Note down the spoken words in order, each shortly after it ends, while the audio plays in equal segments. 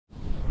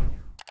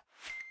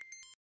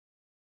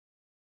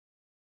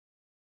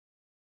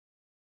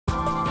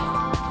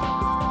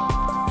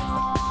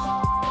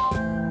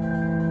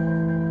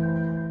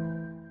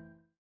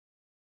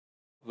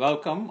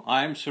Welcome.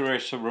 I'm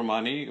Suresh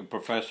Subramani, a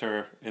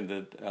professor in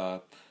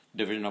the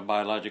Division of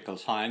Biological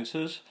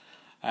Sciences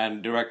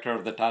and director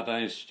of the Tata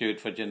Institute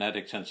for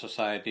Genetics and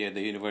Society at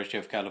the University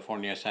of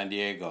California, San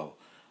Diego.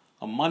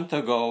 A month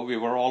ago, we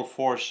were all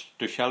forced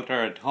to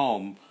shelter at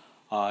home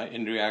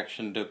in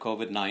reaction to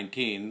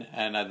COVID-19,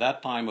 and at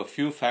that time, a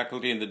few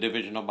faculty in the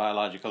Division of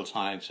Biological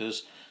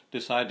Sciences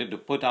decided to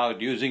put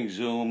out, using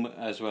Zoom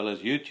as well as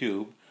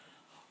YouTube,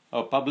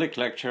 a public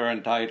lecture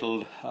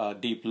entitled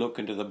Deep Look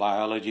into the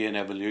Biology and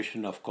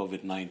Evolution of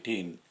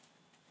COVID-19.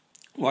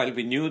 While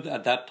we knew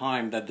at that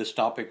time that this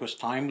topic was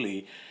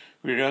timely,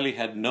 we really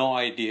had no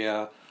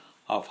idea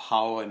of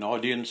how an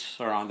audience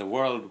around the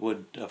world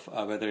would,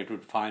 whether it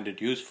would find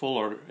it useful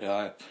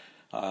or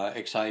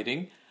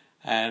exciting.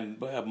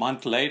 And a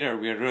month later,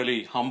 we are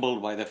really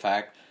humbled by the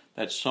fact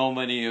that so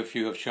many of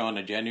you have shown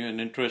a genuine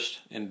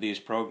interest in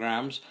these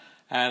programs,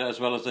 and as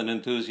well as an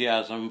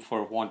enthusiasm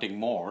for wanting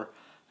more.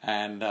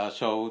 And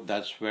so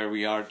that's where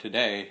we are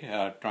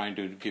today, trying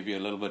to give you a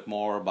little bit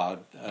more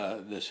about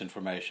this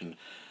information.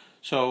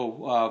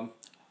 So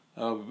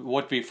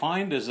what we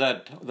find is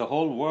that the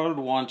whole world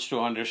wants to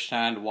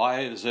understand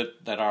why is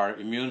it that our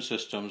immune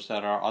systems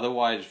that are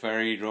otherwise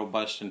very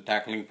robust in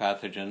tackling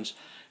pathogens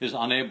is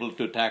unable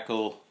to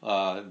tackle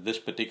this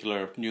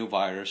particular new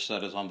virus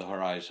that is on the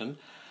horizon.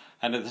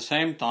 And at the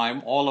same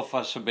time, all of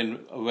us have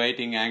been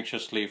waiting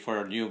anxiously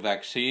for a new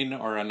vaccine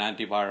or an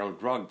antiviral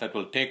drug that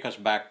will take us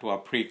back to our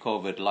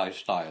pre-COVID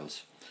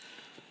lifestyles.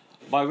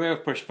 By way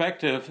of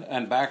perspective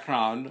and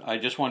background, I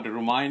just want to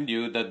remind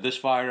you that this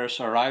virus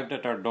arrived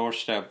at our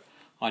doorstep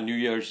on New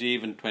Year's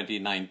Eve in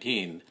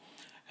 2019.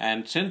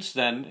 And since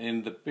then,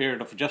 in the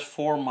period of just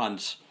 4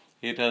 months,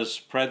 it has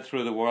spread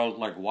through the world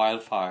like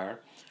wildfire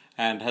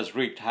and has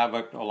wreaked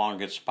havoc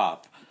along its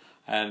path.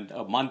 And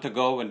a month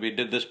ago, when we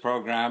did this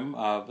program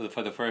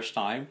for the first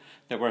time,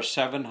 there were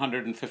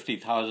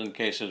 750,000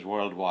 cases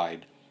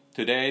worldwide.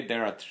 Today,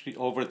 there are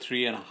over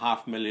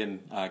 3.5 million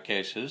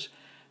cases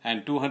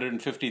and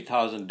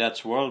 250,000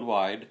 deaths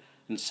worldwide,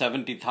 and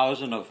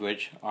 70,000 of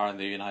which are in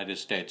the United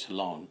States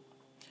alone.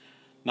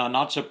 Now,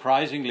 not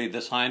surprisingly,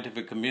 the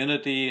scientific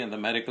community and the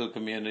medical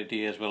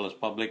community, as well as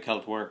public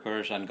health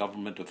workers and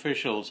government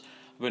officials,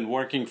 have been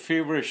working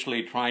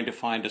feverishly trying to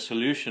find a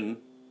solution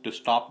to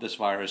stop this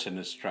virus in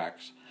its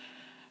tracks.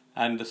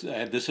 And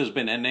this has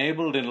been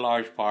enabled in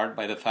large part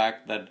by the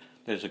fact that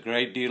there's a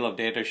great deal of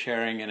data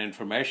sharing and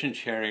information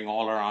sharing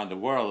all around the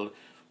world,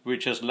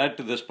 which has led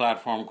to this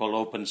platform called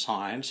Open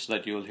Science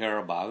that you'll hear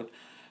about.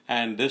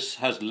 And this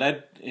has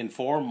led in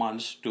 4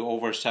 months to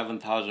over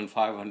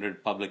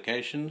 7,500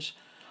 publications,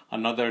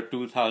 another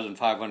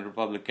 2,500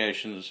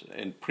 publications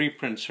in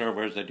preprint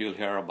servers that you'll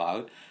hear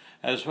about,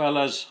 as well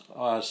as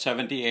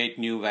 78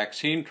 new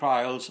vaccine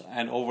trials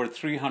and over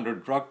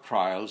 300 drug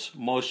trials,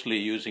 mostly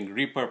using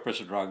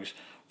repurposed drugs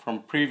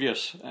from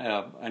previous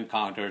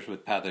encounters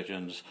with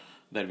pathogens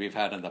that we've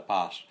had in the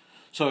past.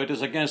 So it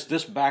is against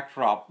this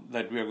backdrop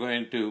that we are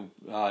going to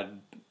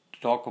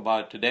talk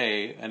about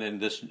today, and in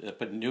this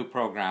new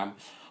program,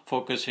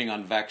 focusing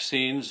on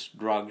vaccines,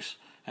 drugs,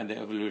 and the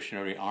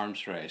evolutionary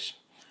arms race.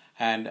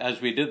 And as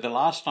we did the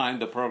last time,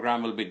 the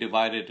program will be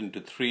divided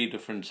into 3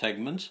 different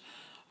segments.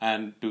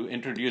 And to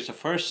introduce the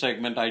first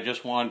segment, I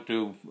just want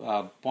to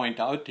point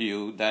out to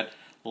you that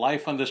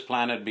life on this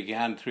planet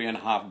began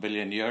 3.5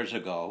 billion years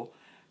ago,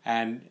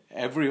 and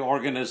every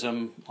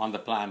organism on the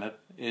planet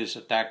is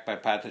attacked by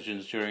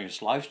pathogens during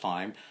its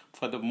lifetime.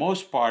 For the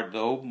most part,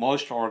 though,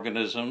 most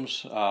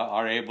organisms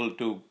are able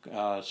to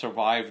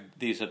survive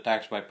these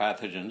attacks by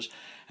pathogens,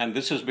 and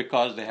this is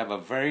because they have a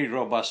very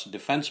robust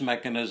defense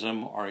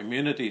mechanism or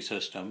immunity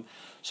system.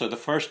 So the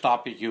first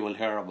topic you will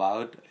hear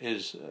about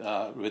is,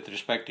 with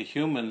respect to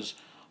humans,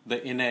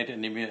 the innate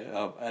and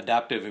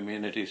adaptive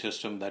immunity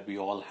system that we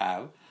all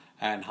have,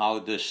 and how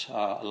this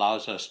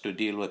allows us to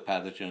deal with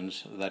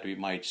pathogens that we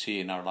might see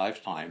in our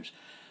lifetimes.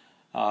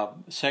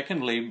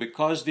 Secondly,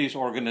 because these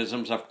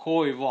organisms have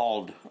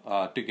co-evolved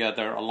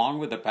together along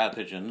with the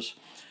pathogens,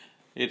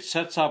 it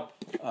sets up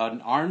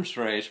an arms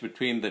race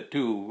between the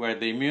two, where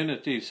the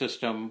immunity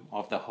system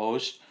of the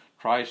host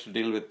tries to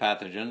deal with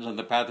pathogens, and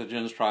the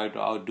pathogens try to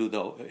outdo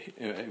the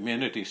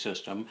immunity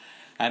system.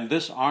 And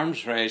this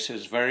arms race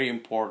is very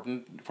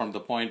important from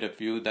the point of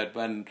view that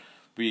when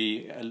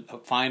we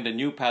find a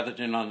new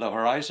pathogen on the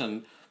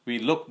horizon, we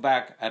look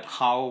back at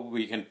how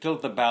we can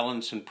tilt the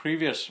balance in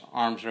previous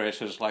arms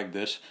races like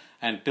this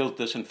and tilt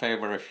this in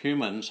favor of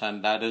humans,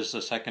 and that is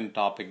the second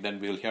topic that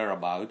we'll hear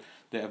about,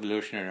 the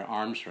evolutionary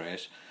arms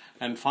race.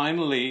 And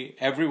finally,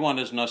 everyone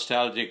is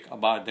nostalgic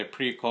about their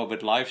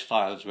pre-COVID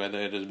lifestyles, whether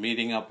it is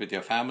meeting up with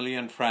your family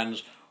and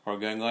friends or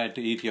going out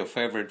to eat your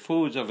favorite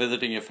foods or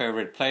visiting your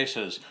favorite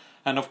places.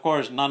 And of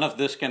course, none of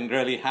this can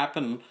really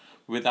happen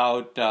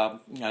without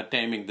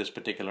taming this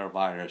particular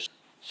virus.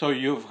 So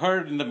you've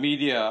heard in the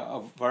media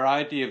a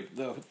variety of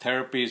the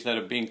therapies that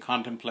are being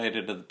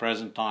contemplated at the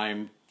present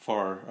time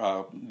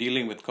for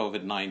dealing with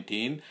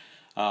COVID-19.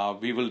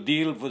 We will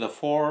deal with the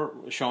 4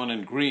 shown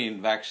in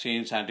green: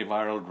 vaccines,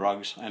 antiviral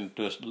drugs, and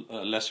to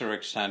a lesser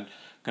extent,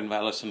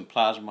 convalescent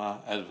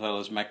plasma, as well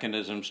as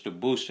mechanisms to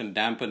boost and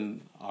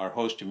dampen our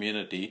host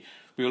immunity,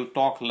 we will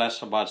talk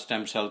less about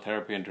stem cell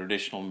therapy and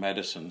traditional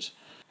medicines.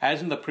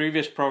 As in the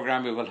previous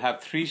program, we will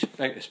have three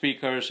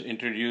speakers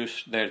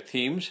introduce their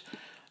themes,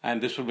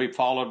 and this will be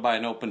followed by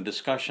an open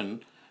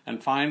discussion.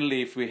 And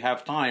finally, if we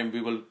have time,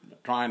 we will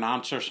try and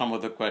answer some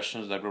of the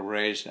questions that were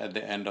raised at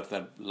the end of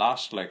the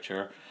last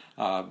lecture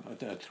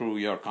through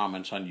your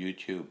comments on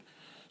YouTube.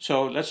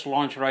 So let's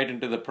launch right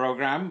into the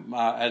program.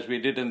 As we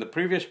did in the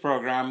previous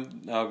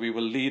program, we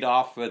will lead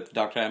off with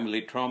Dr.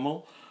 Emily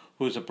Troemel,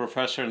 who is a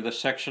professor in the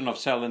section of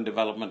cell and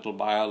developmental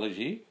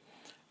biology.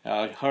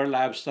 Her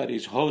lab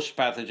studies host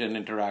pathogen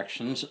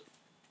interactions.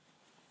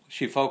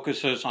 She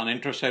focuses on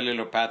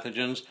intracellular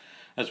pathogens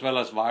as well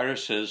as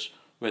viruses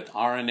with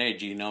RNA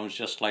genomes,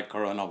 just like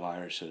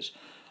coronaviruses.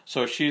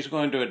 So she's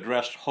going to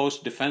address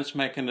host defense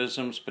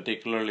mechanisms,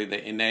 particularly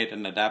the innate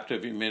and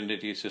adaptive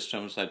immunity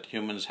systems that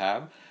humans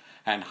have,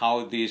 and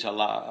how these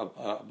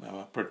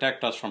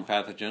protect us from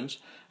pathogens.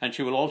 And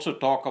she will also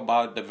talk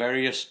about the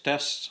various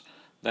tests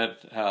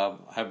that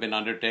have been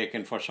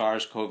undertaken for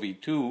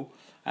SARS-CoV-2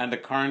 and the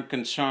current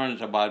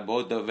concerns about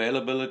both the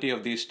availability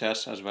of these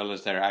tests as well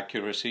as their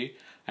accuracy.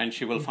 And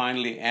she will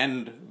finally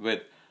end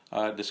with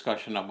a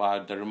discussion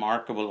about the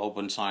remarkable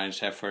open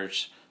science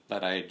efforts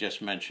that I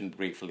just mentioned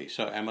briefly.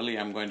 So Emily,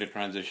 I'm going to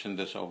transition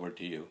this over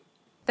to you.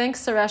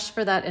 Thanks, Suresh,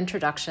 for that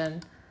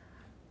introduction.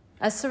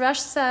 As Suresh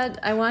said,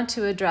 I want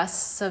to address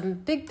some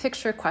big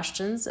picture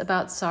questions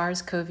about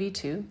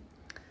SARS-CoV-2,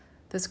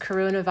 this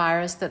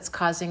coronavirus that's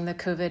causing the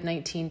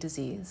COVID-19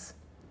 disease.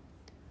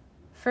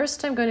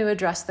 First, I'm going to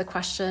address the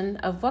question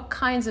of what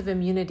kinds of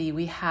immunity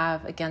we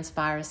have against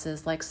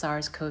viruses like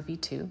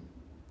SARS-CoV-2.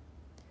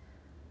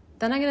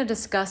 Then I'm going to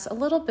discuss a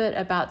little bit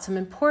about some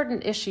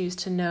important issues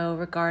to know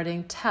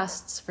regarding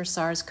tests for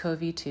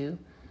SARS-CoV-2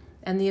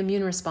 and the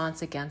immune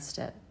response against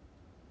it.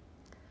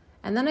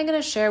 And then I'm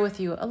going to share with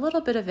you a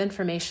little bit of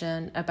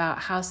information about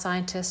how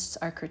scientists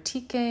are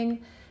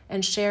critiquing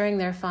and sharing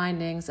their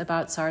findings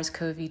about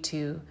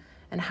SARS-CoV-2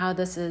 and how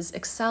this is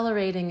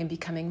accelerating and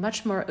becoming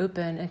much more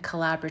open and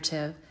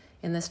collaborative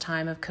in this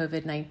time of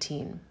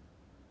COVID-19.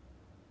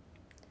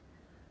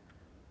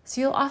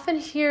 So you'll often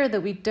hear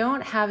that we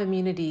don't have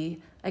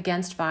immunity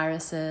against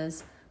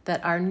viruses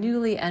that are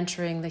newly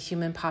entering the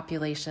human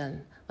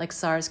population, like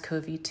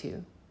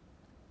SARS-CoV-2.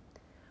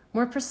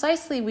 More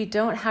precisely, we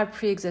don't have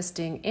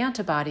pre-existing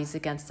antibodies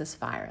against this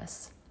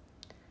virus,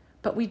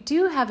 but we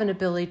do have an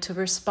ability to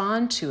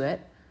respond to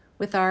it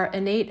with our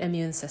innate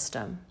immune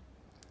system.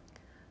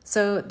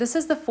 So this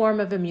is the form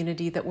of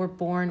immunity that we're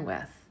born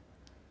with,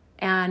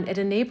 and it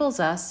enables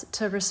us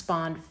to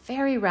respond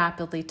very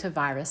rapidly to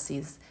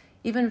viruses,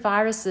 even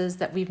viruses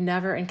that we've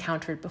never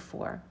encountered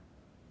before.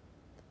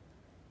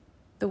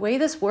 The way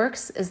this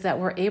works is that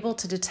we're able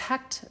to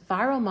detect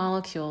viral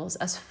molecules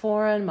as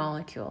foreign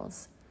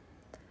molecules.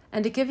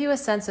 And to give you a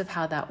sense of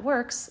how that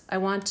works, I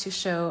want to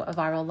show a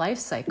viral life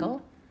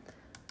cycle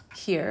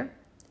here,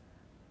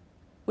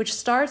 which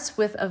starts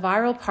with a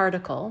viral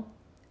particle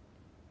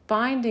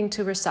binding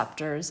to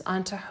receptors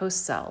onto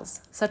host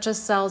cells, such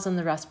as cells in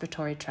the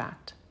respiratory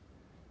tract.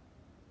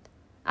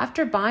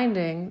 After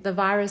binding, the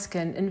virus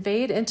can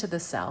invade into the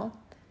cell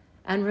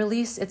and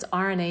release its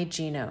RNA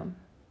genome.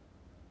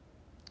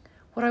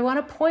 What I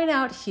want to point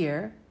out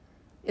here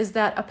is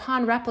that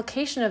upon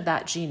replication of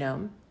that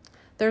genome,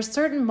 there are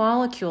certain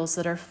molecules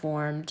that are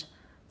formed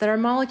that are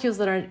molecules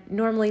that are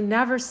normally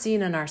never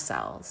seen in our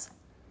cells.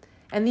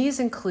 And these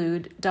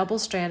include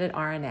double-stranded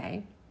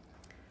RNA,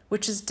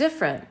 which is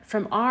different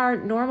from our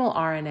normal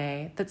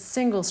RNA that's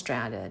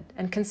single-stranded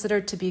and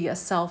considered to be a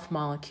self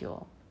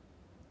molecule.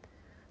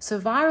 So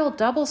viral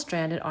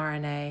double-stranded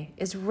RNA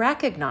is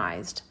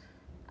recognized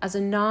as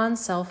a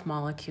non-self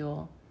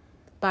molecule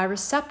by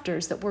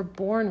receptors that we're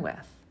born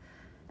with.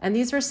 And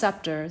these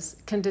receptors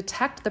can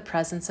detect the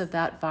presence of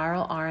that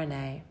viral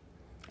RNA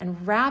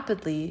and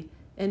rapidly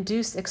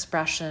induce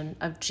expression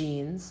of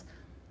genes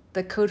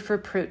that code for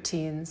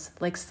proteins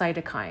like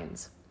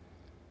cytokines.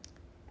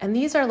 And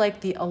these are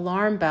like the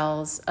alarm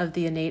bells of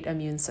the innate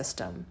immune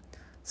system.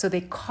 So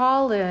they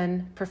call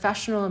in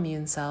professional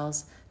immune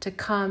cells to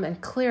come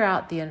and clear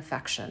out the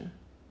infection.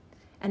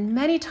 And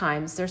many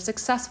times they're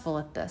successful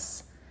at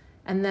this.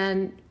 And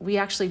then we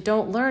actually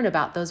don't learn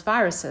about those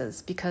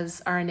viruses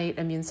because our innate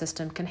immune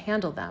system can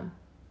handle them.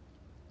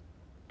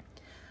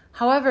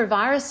 However,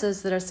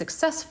 viruses that are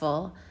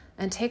successful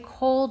and take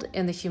hold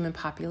in the human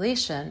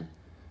population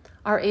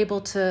are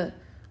able to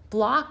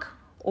block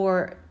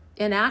or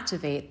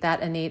inactivate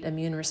that innate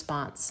immune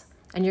response.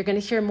 And you're going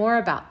to hear more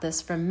about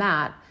this from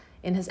Matt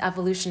in his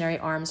evolutionary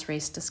arms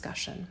race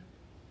discussion.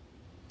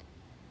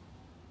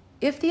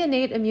 If the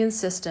innate immune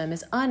system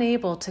is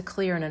unable to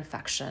clear an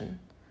infection,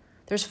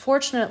 there's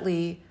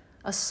fortunately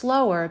a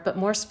slower but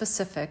more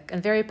specific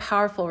and very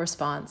powerful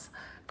response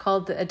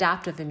called the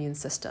adaptive immune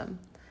system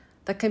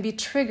that can be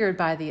triggered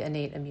by the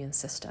innate immune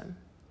system.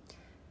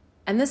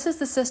 And this is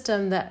the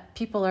system that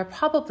people are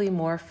probably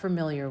more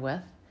familiar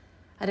with,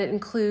 and it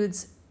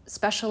includes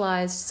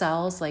specialized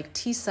cells like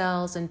T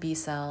cells and B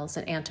cells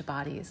and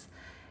antibodies.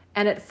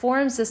 And it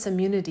forms this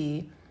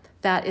immunity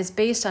that is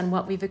based on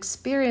what we've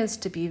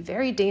experienced to be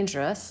very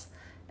dangerous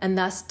and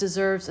thus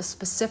deserves a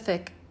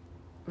specific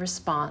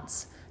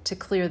response to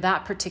clear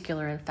that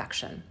particular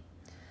infection.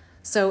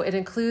 So it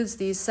includes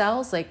these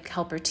cells like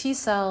helper T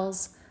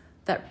cells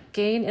that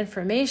gain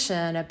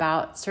information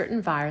about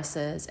certain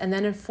viruses and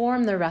then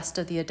inform the rest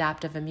of the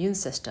adaptive immune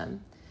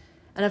system.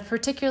 And of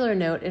particular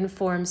note,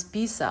 informs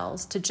B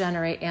cells to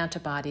generate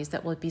antibodies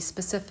that will be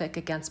specific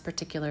against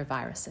particular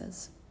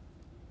viruses.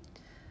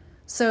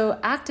 So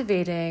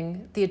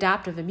activating the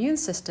adaptive immune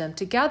system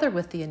together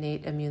with the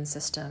innate immune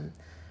system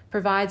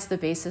provides the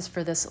basis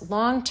for this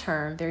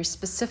long-term, very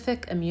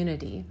specific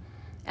immunity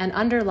and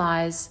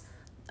underlies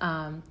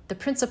the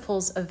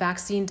principles of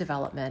vaccine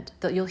development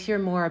that you'll hear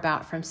more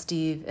about from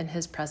Steve in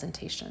his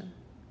presentation.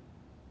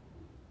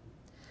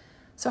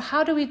 So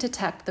how do we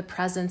detect the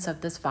presence of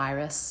this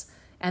virus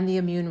and the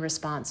immune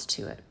response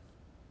to it?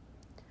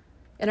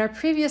 In our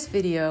previous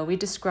video, we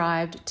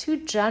described two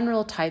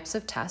general types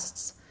of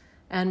tests,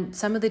 and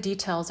some of the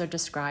details are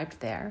described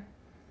there.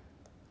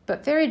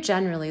 But very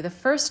generally, the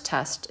first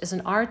test is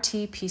an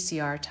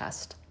RT-PCR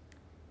test,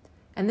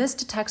 and this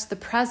detects the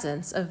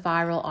presence of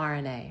viral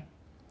RNA.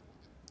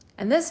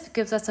 And this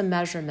gives us a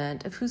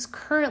measurement of who's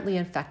currently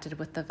infected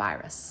with the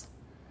virus.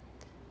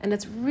 And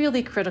it's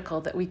really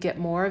critical that we get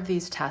more of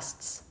these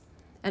tests,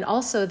 and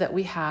also that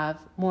we have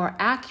more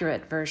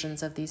accurate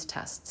versions of these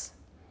tests.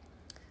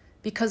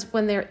 Because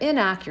when they're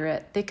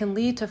inaccurate, they can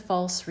lead to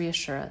false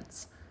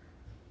reassurance.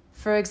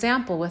 For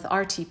example, with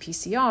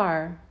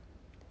RT-PCR,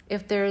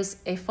 if there's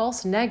a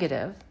false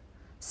negative,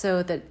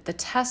 so that the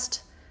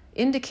test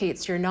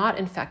indicates you're not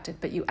infected,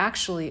 but you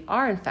actually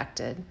are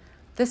infected,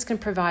 this can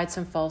provide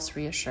some false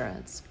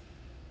reassurance.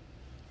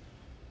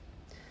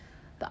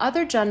 The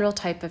other general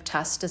type of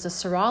test is a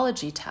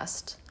serology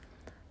test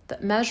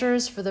that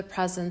measures for the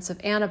presence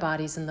of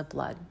antibodies in the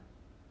blood.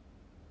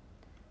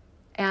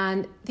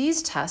 And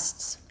these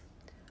tests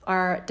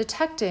are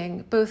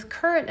detecting both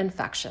current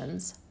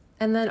infections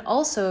and then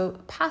also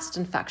past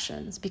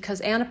infections, because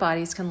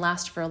antibodies can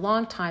last for a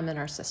long time in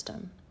our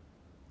system.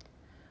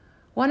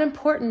 One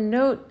important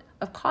note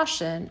of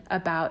caution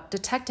about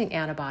detecting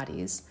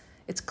antibodies,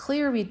 it's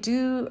clear we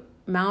do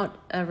mount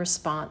a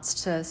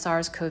response to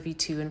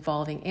SARS-CoV-2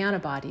 involving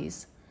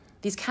antibodies.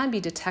 These can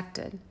be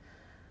detected.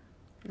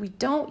 We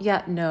don't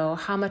yet know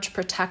how much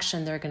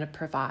protection they're going to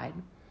provide.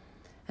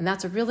 And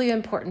that's a really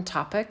important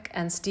topic,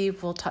 and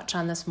Steve will touch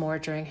on this more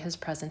during his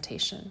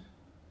presentation.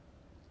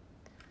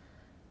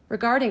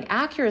 Regarding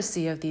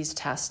accuracy of these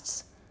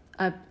tests,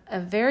 a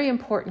very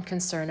important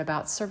concern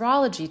about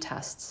serology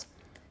tests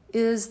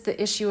is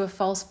the issue of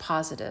false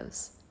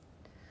positives.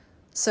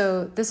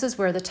 So this is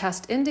where the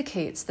test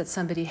indicates that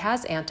somebody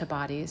has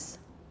antibodies,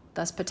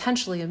 thus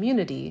potentially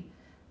immunity,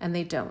 and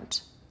they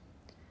don't.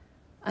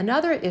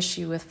 Another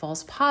issue with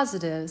false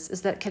positives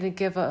is that it can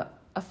give a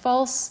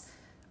false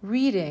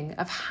reading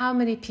of how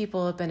many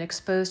people have been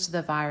exposed to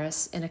the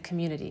virus in a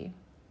community.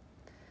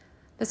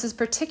 This is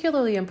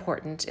particularly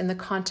important in the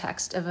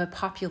context of a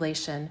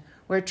population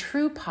where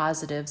true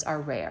positives are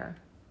rare.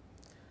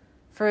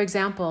 For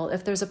example,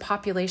 if there's a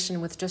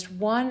population with just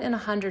 1 in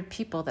 100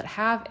 people that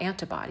have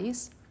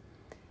antibodies,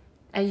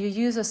 and you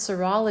use a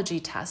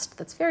serology test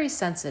that's very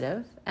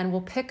sensitive and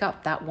will pick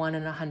up that 1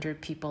 in 100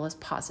 people as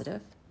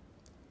positive,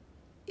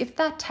 if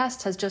that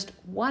test has just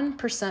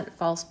 1%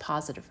 false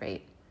positive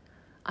rate,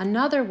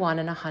 another 1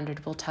 in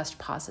 100 will test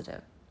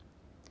positive,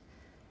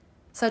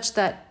 such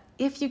that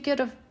if you get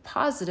a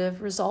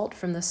positive result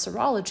from the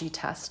serology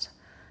test,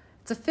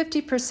 it's a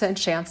 50%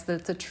 chance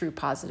that it's a true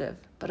positive,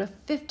 but a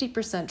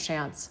 50%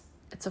 chance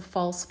it's a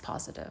false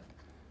positive.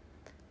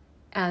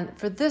 And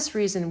for this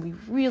reason, we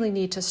really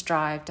need to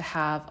strive to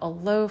have a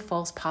low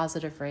false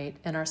positive rate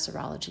in our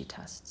serology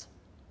tests.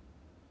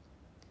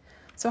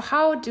 So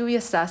how do we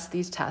assess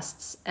these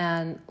tests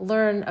and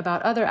learn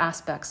about other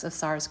aspects of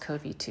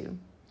SARS-CoV-2?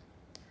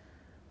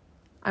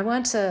 I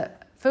want to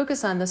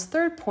focus on this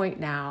third point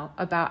now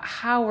about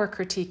how we're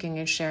critiquing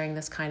and sharing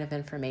this kind of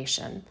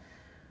information,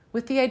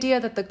 with the idea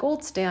that the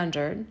gold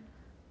standard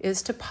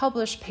is to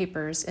publish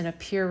papers in a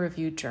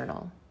peer-reviewed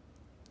journal.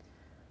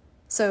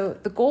 So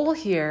the goal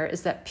here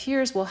is that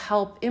peers will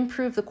help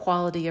improve the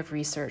quality of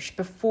research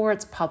before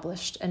it's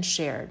published and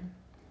shared.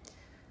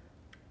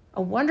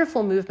 A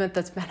wonderful movement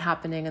that's been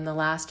happening in the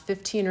last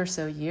 15 or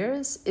so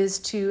years is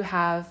to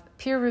have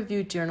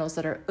peer-reviewed journals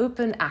that are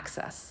open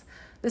access.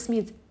 This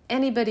means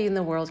anybody in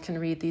the world can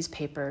read these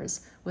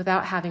papers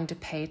without having to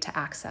pay to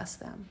access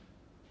them.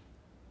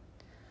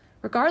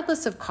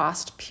 Regardless of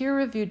cost,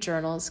 peer-reviewed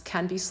journals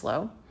can be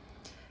slow,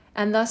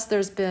 and thus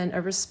there's been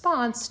a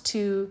response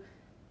to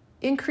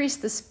increase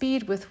the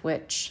speed with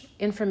which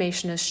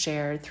information is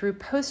shared through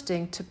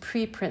posting to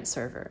preprint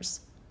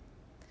servers.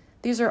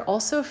 These are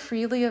also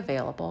freely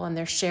available, and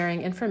they're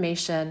sharing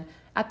information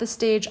at the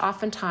stage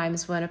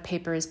oftentimes when a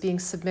paper is being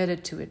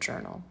submitted to a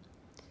journal.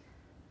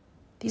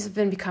 These have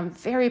become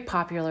very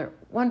popular,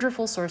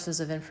 wonderful sources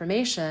of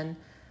information,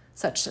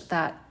 such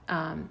that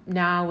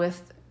now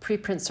with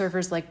preprint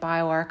servers like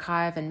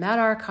bioRxiv and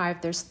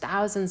medRxiv, there's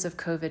thousands of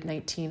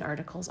COVID-19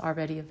 articles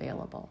already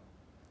available.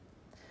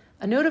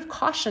 A note of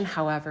caution,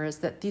 however, is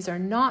that these are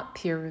not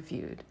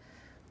peer-reviewed.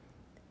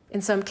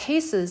 In some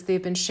cases,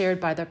 they've been shared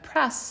by the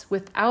press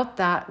without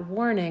that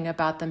warning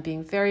about them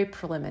being very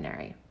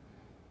preliminary.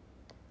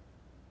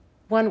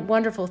 One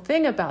wonderful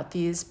thing about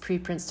these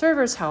preprint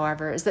servers,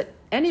 however, is that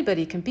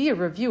anybody can be a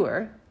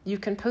reviewer. You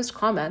can post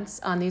comments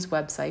on these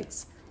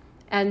websites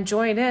and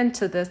join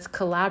into this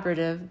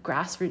collaborative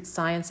grassroots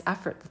science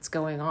effort that's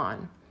going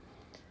on.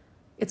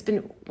 It's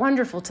been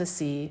wonderful to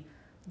see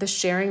the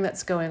sharing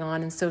that's going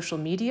on in social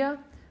media,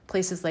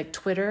 places like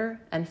Twitter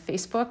and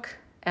Facebook,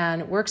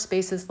 and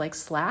workspaces like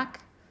Slack.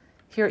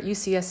 Here at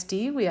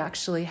UCSD, we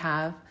actually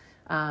have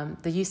the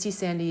UC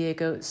San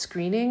Diego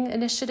Screening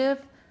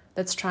Initiative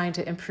that's trying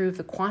to improve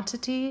the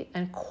quantity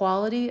and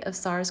quality of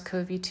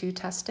SARS-CoV-2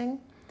 testing.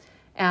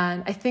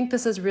 And I think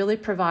this is really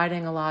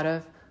providing a lot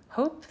of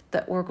hope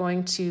that we're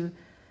going to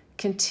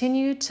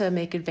continue to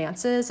make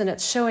advances, and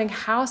it's showing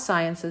how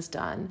science is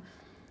done,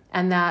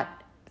 and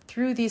that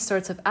through these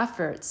sorts of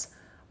efforts,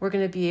 we're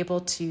going to be able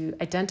to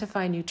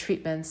identify new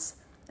treatments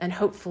and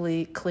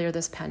hopefully clear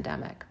this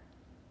pandemic.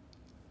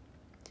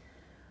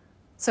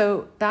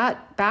 So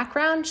that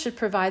background should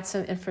provide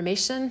some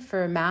information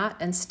for Matt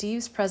and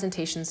Steve's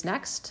presentations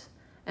next.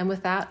 And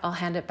with that, I'll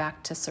hand it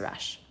back to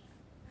Suresh.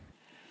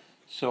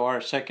 So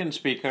our second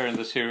speaker in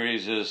the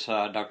series is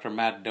Dr.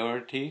 Matt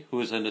Daugherty, who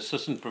is an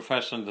assistant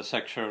professor in the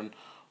section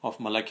of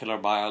molecular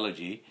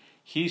biology.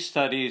 He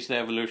studies the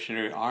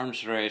evolutionary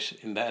arms race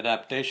in the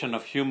adaptation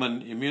of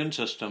human immune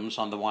systems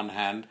on the one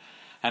hand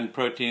and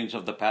proteins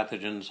of the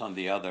pathogens on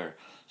the other.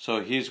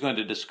 So he's going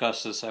to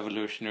discuss this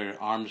evolutionary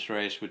arms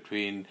race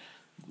between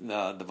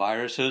the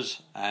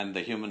viruses and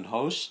the human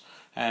hosts,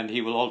 and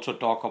he will also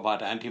talk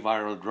about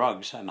antiviral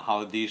drugs and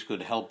how these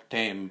could help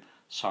tame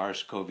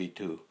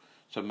SARS-CoV-2.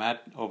 So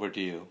Matt, over to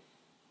you.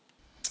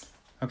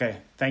 Okay,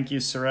 thank you,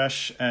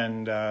 Suresh,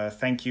 and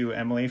thank you,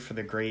 Emily, for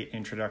the great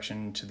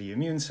introduction to the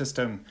immune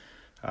system.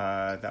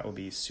 That will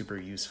be super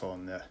useful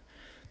in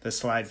the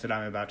slides that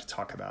I'm about to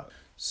talk about.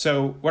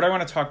 So what I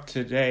want to talk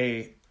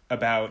today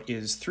about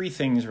is three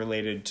things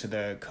related to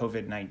the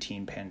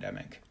COVID-19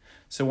 pandemic.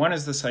 So one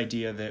is this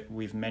idea that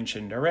we've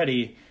mentioned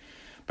already,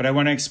 but I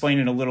want to explain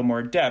in a little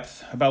more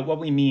depth about what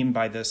we mean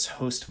by this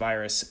host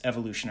virus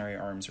evolutionary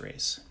arms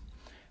race.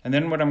 And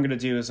then what I'm going to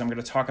do is I'm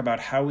going to talk about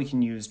how we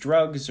can use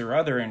drugs or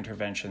other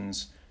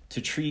interventions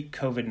to treat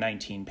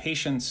COVID-19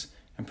 patients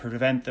and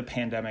prevent the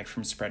pandemic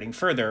from spreading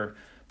further,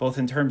 both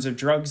in terms of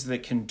drugs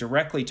that can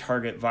directly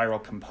target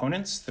viral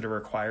components that are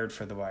required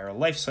for the viral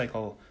life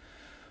cycle,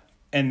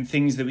 and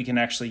things that we can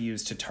actually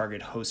use to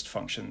target host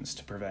functions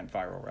to prevent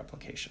viral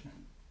replication.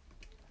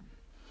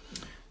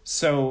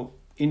 So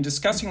in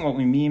discussing what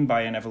we mean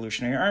by an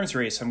evolutionary arms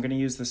race, I'm going to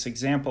use this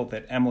example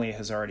that Emily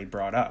has already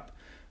brought up,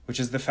 which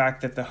is the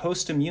fact that the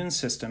host immune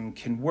system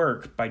can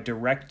work by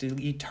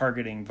directly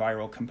targeting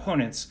viral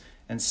components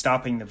and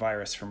stopping the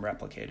virus from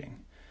replicating.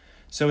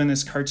 So in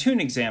this cartoon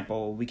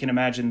example, we can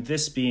imagine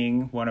this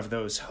being one of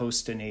those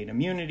host innate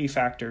immunity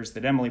factors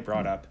that Emily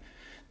brought up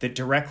that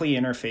directly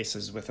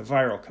interfaces with a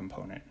viral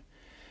component.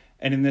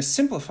 And in this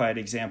simplified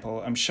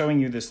example, I'm showing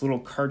you this little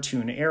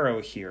cartoon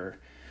arrow here,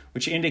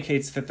 which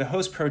indicates that the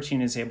host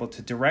protein is able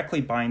to directly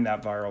bind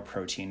that viral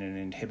protein and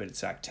inhibit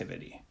its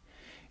activity.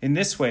 In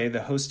this way,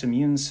 the host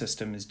immune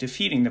system is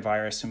defeating the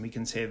virus, and we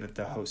can say that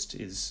the host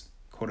is,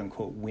 quote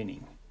unquote,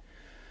 winning.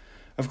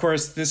 Of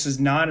course, this is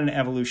not an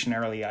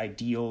evolutionarily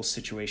ideal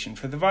situation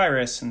for the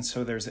virus, and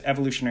so there's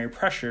evolutionary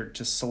pressure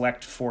to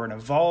select for an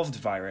evolved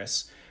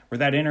virus where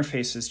that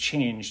interface is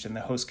changed and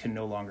the host can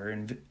no longer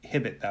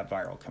inhibit that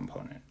viral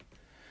component.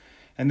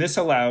 And this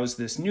allows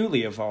this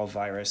newly evolved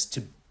virus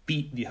to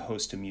beat the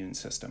host immune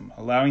system,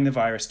 allowing the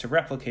virus to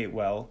replicate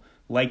well,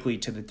 likely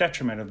to the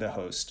detriment of the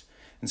host.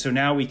 And so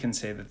now we can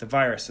say that the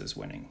virus is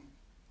winning.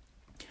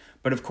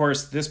 But of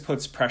course, this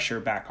puts pressure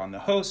back on the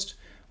host,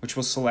 which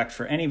will select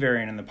for any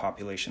variant in the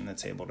population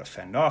that's able to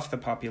fend off the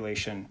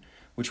population,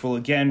 which will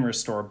again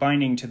restore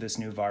binding to this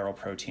new viral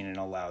protein and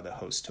allow the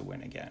host to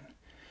win again.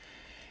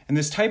 And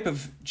this type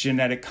of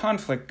genetic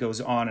conflict goes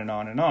on and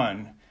on and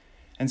on.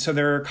 And so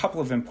there are a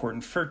couple of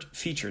important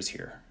features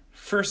here.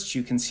 First,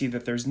 you can see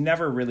that there's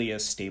never really a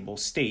stable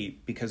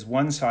state because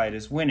one side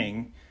is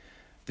winning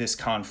this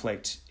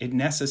conflict. It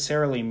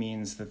necessarily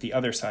means that the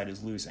other side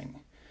is losing.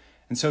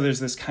 And so there's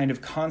this kind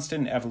of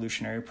constant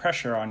evolutionary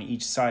pressure on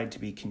each side to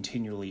be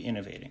continually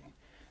innovating.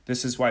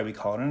 This is why we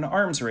call it an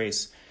arms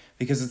race,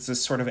 because it's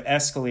this sort of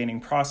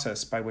escalating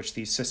process by which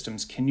these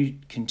systems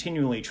can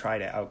continually try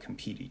to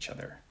outcompete each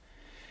other.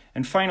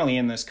 And finally,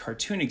 in this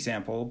cartoon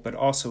example, but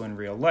also in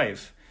real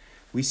life,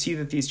 we see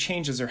that these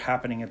changes are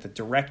happening at the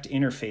direct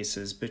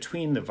interfaces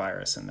between the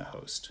virus and the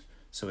host.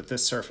 So at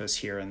this surface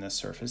here and this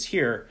surface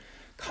here,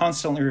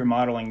 constantly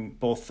remodeling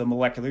both the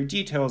molecular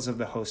details of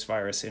the host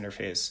virus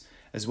interface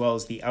as well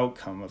as the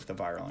outcome of the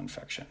viral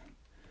infection.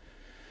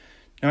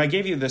 Now, I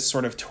gave you this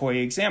sort of toy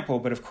example,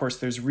 but of course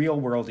there's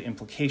real-world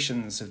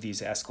implications of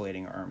these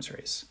escalating arms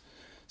race.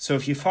 So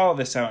if you follow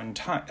this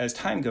out as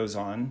time goes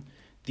on,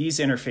 these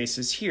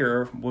interfaces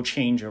here will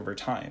change over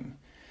time.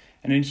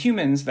 And in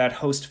humans, that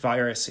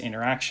host-virus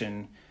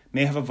interaction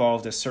may have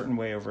evolved a certain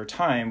way over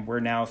time,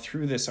 where now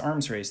through this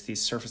arms race,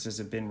 these surfaces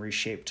have been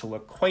reshaped to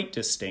look quite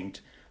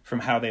distinct from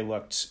how they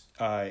looked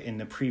in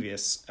the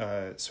previous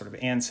sort of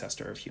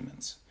ancestor of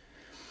humans.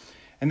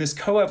 And this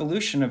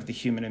coevolution of the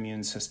human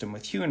immune system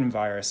with human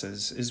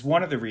viruses is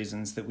one of the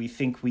reasons that we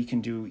think we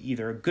can do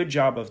either a good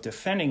job of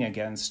defending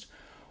against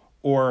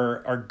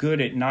or are good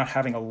at not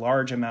having a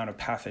large amount of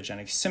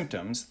pathogenic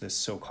symptoms, this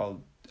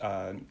so-called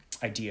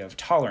idea of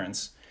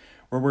tolerance,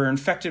 where we're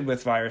infected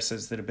with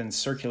viruses that have been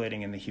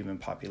circulating in the human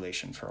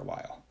population for a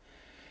while.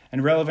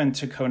 And relevant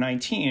to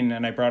COVID-19,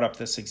 and I brought up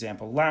this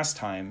example last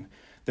time,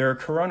 there are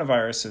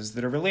coronaviruses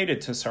that are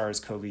related to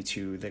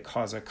SARS-CoV-2 that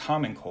cause a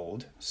common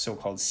cold,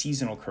 so-called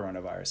seasonal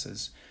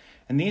coronaviruses,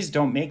 and these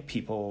don't make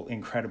people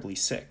incredibly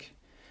sick.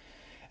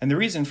 And the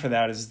reason for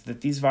that is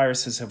that these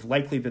viruses have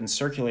likely been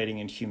circulating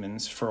in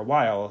humans for a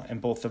while,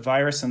 and both the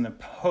virus and the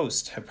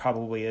host have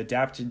probably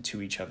adapted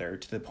to each other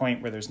to the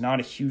point where there's not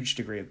a huge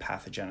degree of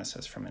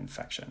pathogenesis from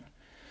infection.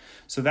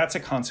 So that's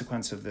a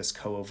consequence of this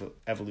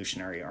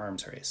co-evolutionary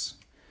arms race.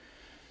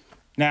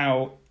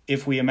 Now,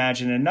 if we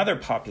imagine another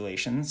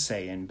population,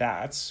 say in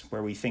bats,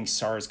 where we think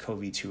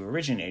SARS-CoV-2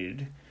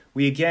 originated,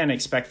 we again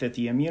expect that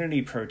the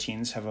immunity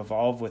proteins have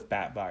evolved with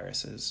bat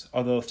viruses,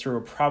 although through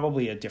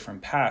probably a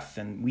different path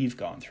than we've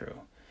gone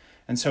through.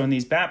 And so in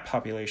these bat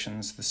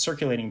populations, the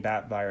circulating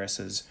bat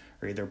viruses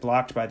are either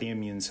blocked by the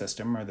immune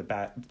system or the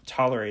bat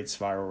tolerates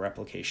viral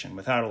replication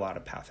without a lot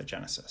of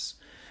pathogenesis.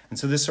 And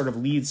so this sort of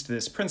leads to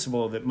this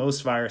principle that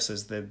most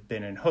viruses that have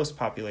been in host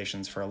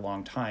populations for a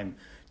long time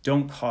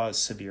don't cause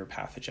severe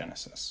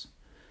pathogenesis.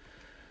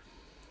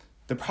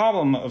 The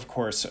problem, of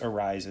course,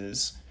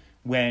 arises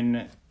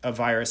when a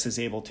virus is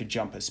able to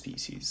jump a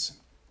species.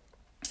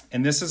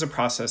 And this is a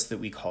process that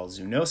we call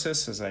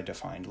zoonosis, as I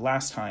defined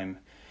last time,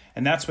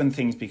 and that's when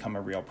things become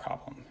a real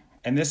problem.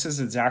 And this is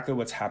exactly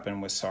what's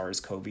happened with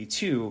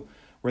SARS-CoV-2,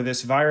 where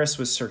this virus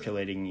was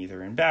circulating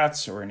either in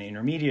bats or an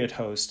intermediate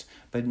host,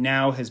 but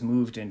now has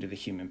moved into the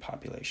human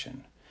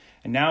population.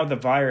 And now the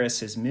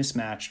virus is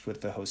mismatched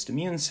with the host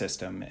immune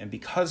system, and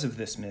because of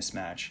this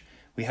mismatch,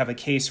 we have a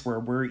case where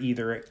we're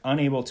either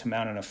unable to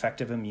mount an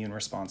effective immune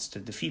response to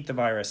defeat the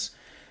virus,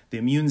 the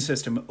immune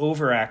system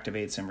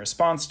overactivates in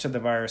response to the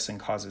virus and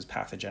causes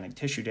pathogenic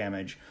tissue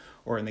damage,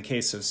 or in the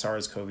case of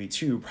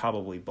SARS-CoV-2,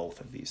 probably both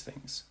of these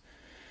things.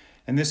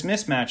 And this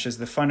mismatch is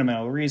the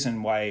fundamental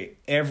reason why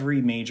every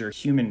major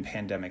human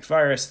pandemic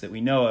virus that we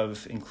know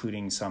of,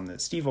 including some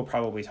that Steve will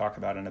probably talk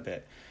about in a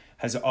bit,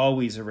 has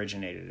always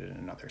originated in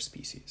another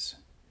species.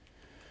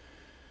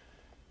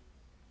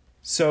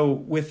 So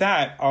with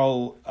that,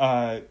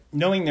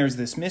 knowing there's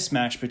this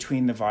mismatch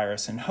between the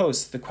virus and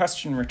host, the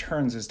question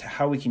returns as to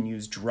how we can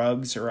use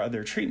drugs or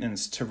other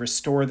treatments to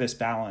restore this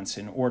balance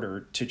in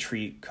order to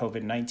treat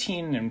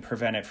COVID-19 and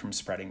prevent it from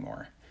spreading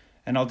more.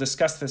 And I'll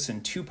discuss this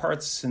in two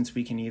parts, since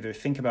we can either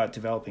think about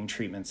developing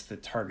treatments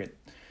that target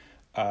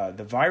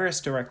the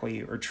virus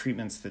directly or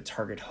treatments that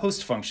target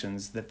host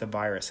functions that the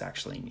virus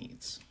actually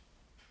needs.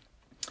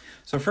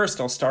 So first,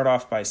 I'll start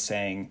off by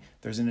saying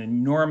there's an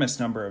enormous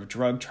number of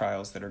drug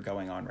trials that are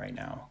going on right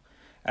now.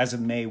 As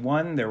of May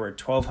 1, there were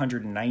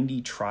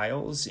 1,290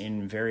 trials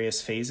in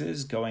various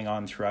phases going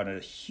on throughout a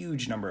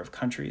huge number of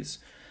countries.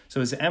 So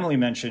as Emily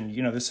mentioned,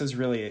 this has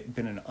really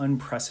been an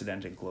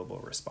unprecedented global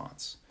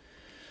response.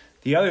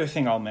 The other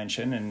thing I'll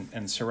mention, and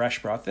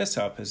Suresh brought this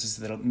up, is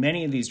that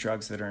many of these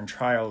drugs that are in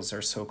trials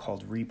are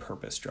so-called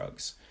repurposed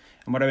drugs.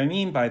 And what I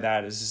mean by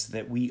that is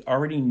that we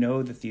already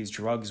know that these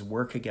drugs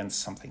work against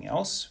something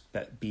else,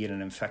 be it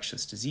an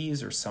infectious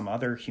disease or some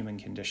other human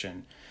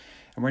condition.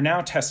 And we're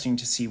now testing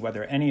to see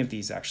whether any of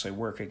these actually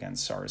work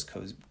against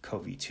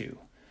SARS-CoV-2.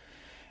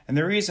 And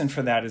the reason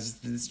for that is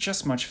that it's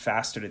just much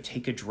faster to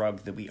take a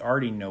drug that we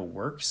already know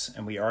works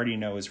and we already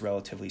know is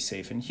relatively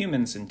safe in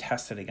humans and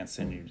test it against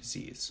a new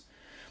disease.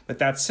 But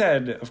that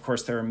said, of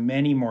course, there are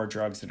many more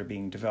drugs that are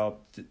being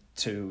developed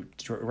to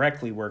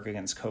directly work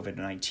against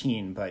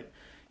COVID-19, but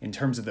in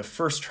terms of the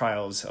first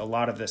trials, a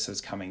lot of this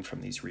is coming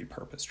from these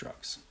repurposed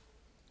drugs.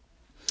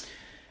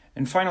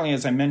 And finally,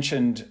 as I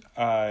mentioned,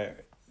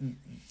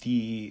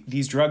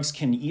 these drugs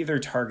can either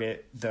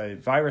target the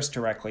virus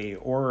directly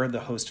or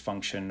the host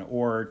function,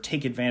 or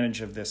take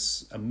advantage of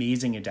this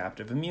amazing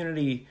adaptive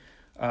immunity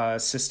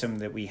system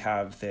that we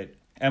have that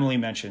Emily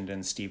mentioned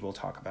and Steve will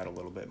talk about a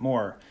little bit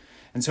more.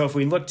 And so if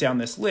we look down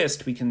this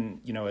list, we can,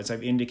 as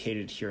I've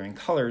indicated here in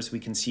colors, we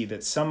can see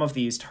that some of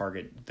these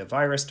target the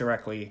virus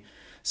directly.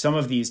 Some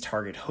of these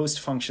target host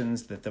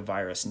functions that the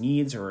virus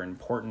needs or are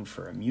important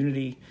for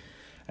immunity.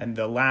 And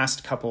the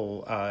last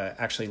couple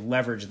actually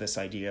leverage this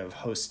idea of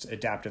host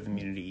adaptive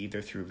immunity either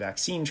through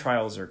vaccine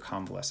trials or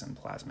convalescent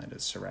plasmid,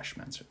 as Suresh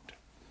mentioned.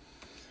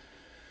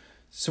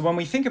 So when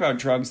we think about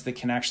drugs that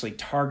can actually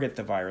target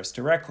the virus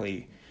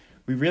directly,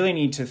 we really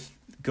need to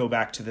go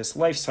back to this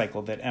life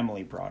cycle that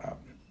Emily brought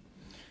up.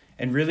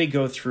 and really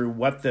go through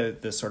what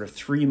the sort of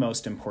three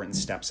most important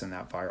steps in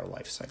that viral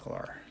life cycle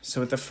are.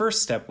 So at the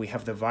first step, we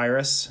have the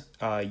virus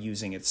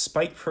using its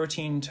spike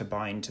protein to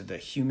bind to the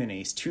human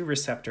ACE2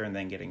 receptor and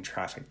then getting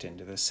trafficked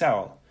into the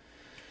cell.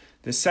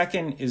 The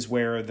second is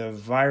where the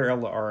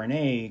viral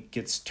RNA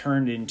gets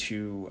translated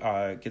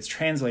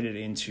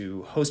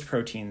into host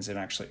proteins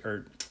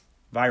or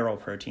viral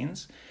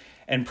proteins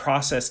and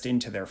processed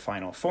into their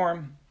final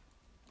form.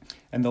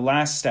 And the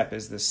last step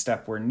is the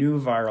step where new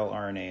viral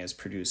RNA is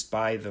produced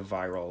by the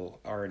viral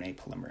RNA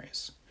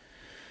polymerase.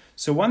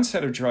 So one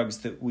set of drugs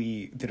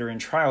that are in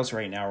trials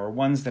right now are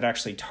ones that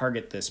actually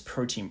target this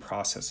protein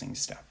processing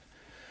step.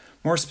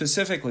 More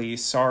specifically,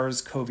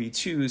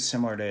 SARS-CoV-2,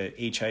 similar to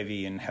HIV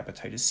and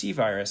hepatitis C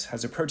virus,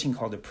 has a protein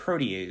called a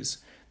protease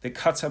that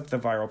cuts up the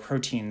viral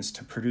proteins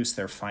to produce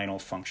their final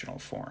functional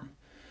form.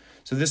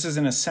 So this is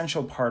an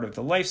essential part of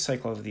the life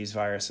cycle of these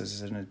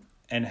viruses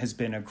and has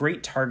been a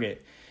great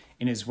target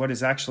and is what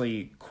is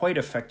actually quite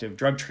effective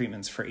drug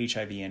treatments for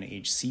HIV and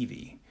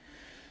HCV.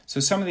 So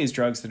some of these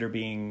drugs that are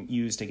being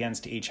used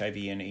against HIV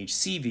and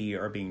HCV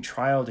are being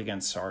trialed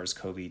against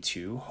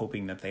SARS-CoV-2,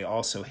 hoping that they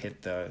also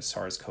hit the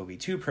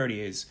SARS-CoV-2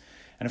 protease.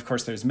 And of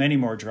course, there's many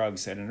more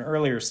drugs at an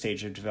earlier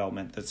stage of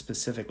development that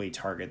specifically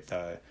target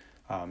the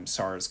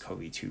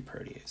SARS-CoV-2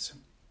 protease.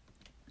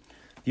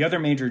 The other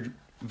major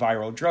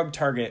viral drug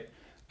target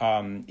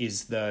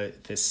is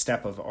this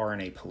step of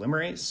RNA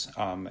polymerase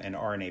and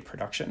RNA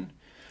production.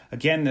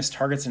 Again, this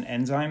targets an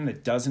enzyme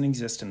that doesn't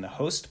exist in the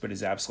host, but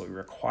is absolutely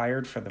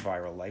required for the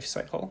viral life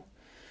cycle.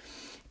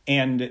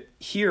 And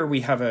here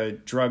we have a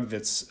drug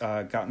that's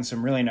gotten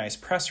some really nice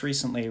press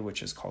recently,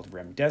 which is called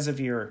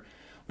remdesivir,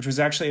 which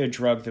was actually a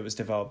drug that was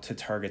developed to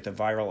target the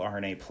viral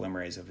RNA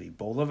polymerase of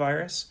Ebola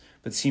virus,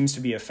 but seems to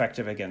be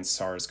effective against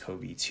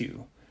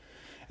SARS-CoV-2.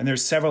 And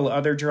there's several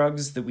other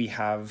drugs that we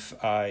have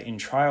in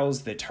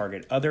trials that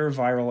target other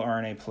viral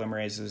RNA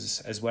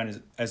polymerases, as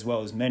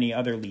well as many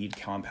other lead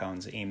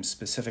compounds aimed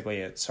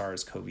specifically at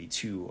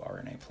SARS-CoV-2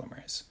 RNA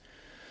polymerase.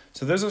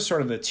 So those are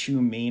sort of the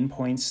two main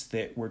points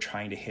that we're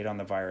trying to hit on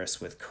the virus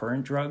with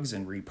current drugs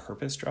and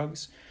repurposed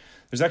drugs.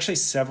 There's actually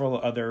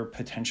several other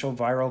potential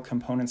viral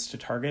components to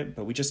target,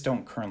 but we just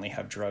don't currently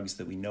have drugs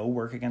that we know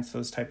work against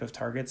those type of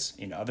targets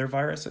in other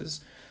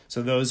viruses.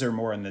 So those are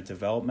more in the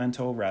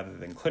developmental rather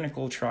than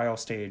clinical trial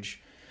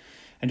stage.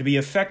 And to be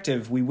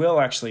effective, we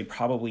will actually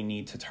probably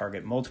need to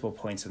target multiple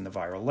points in the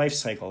viral life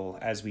cycle,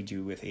 as we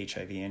do with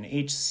HIV and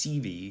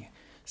HCV,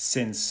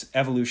 since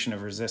evolution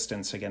of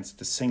resistance against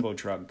the single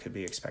drug could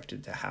be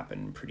expected to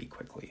happen pretty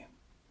quickly.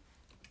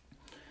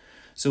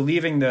 So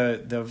leaving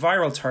the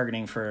viral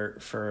targeting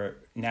for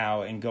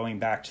now and going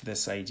back to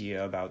this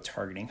idea about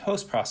targeting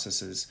host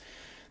processes,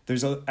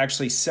 there's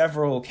actually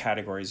several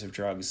categories of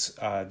drugs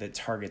that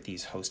target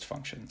these host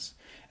functions.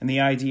 And the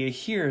idea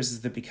here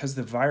is that because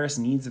the virus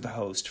needs the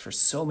host for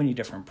so many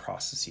different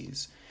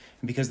processes,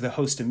 and because the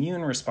host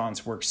immune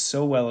response works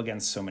so well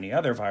against so many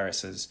other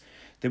viruses,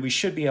 that we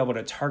should be able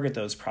to target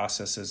those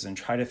processes and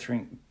try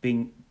to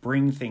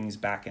bring things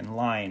back in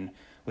line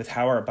with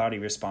how our body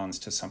responds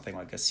to something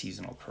like a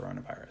seasonal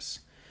coronavirus.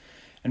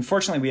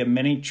 Unfortunately, we have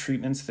many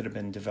treatments that have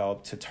been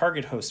developed to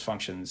target host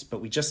functions,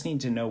 but we just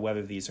need to know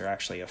whether these are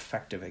actually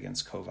effective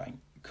against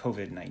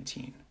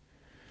COVID-19.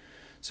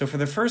 So for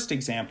the first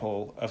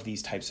example of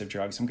these types of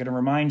drugs, I'm going to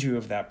remind you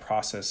of that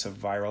process of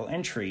viral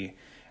entry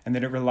and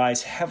that it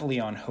relies heavily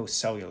on host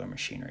cellular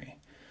machinery.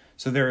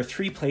 So there are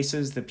three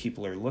places that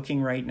people are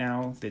looking right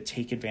now that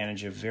take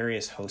advantage of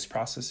various host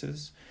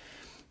processes.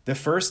 The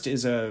first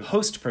is a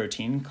host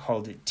protein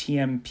called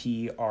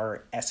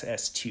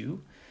TMPRSS2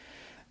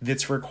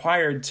 that's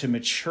required to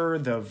mature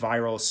the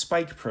viral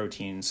spike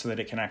protein so that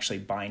it can actually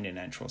bind in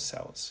enteral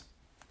cells.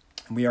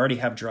 And we already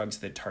have drugs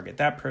that target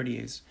that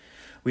protease.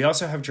 We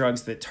also have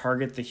drugs that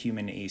target the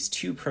human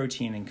ACE2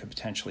 protein and could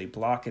potentially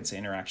block its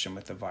interaction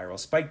with the viral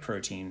spike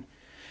protein.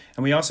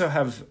 And we also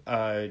have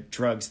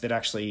drugs that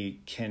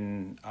actually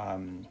can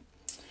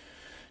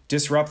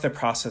disrupt the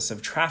process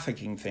of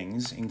trafficking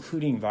things,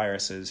 including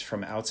viruses,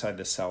 from outside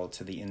the cell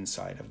to the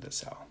inside of the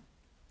cell.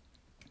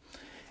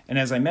 And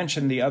as I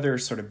mentioned, the other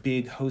sort of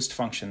big host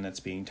function that's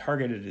being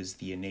targeted is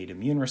the innate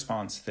immune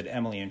response that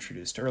Emily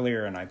introduced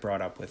earlier and I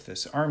brought up with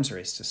this arms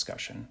race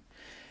discussion.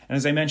 And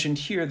as I mentioned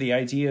here, the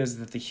idea is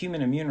that the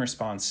human immune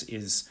response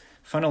is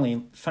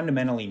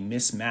fundamentally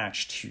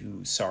mismatched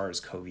to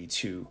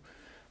SARS-CoV-2,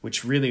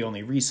 which really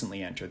only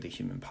recently entered the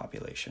human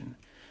population.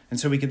 And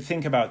so we could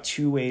think about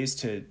two ways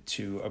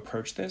to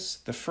approach this.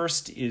 The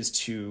first is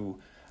to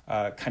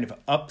kind of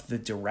up the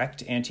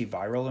direct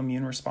antiviral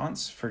immune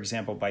response, for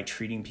example, by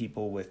treating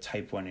people with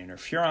type 1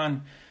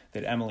 interferon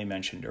that Emily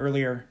mentioned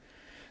earlier.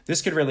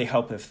 This could really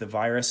help if the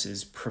virus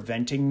is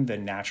preventing the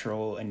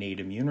natural innate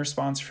immune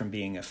response from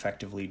being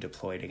effectively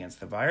deployed against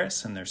the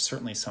virus, and there's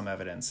certainly some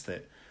evidence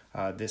that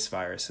this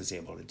virus is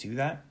able to do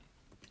that.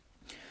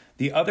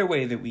 The other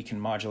way that we can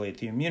modulate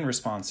the immune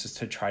response is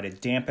to try to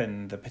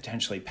dampen the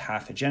potentially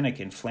pathogenic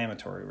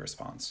inflammatory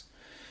response.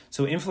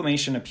 So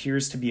inflammation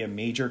appears to be a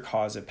major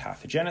cause of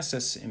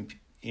pathogenesis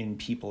in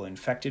people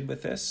infected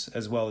with this,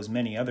 as well as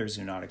many other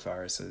zoonotic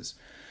viruses.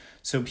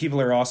 So people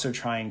are also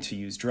trying to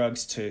use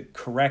drugs to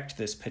correct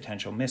this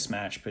potential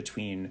mismatch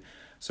between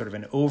sort of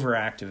an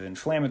overactive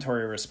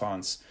inflammatory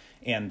response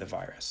and the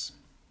virus.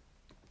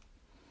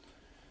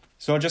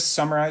 So I'll just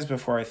summarize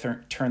before I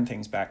turn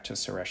things back to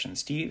Suresh and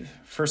Steve.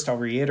 First, I'll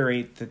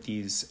reiterate that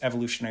these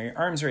evolutionary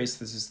arms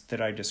races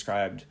that I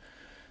described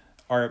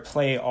are at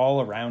play all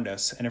around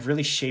us and have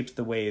really shaped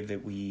the way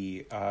that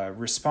we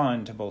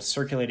respond to both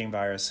circulating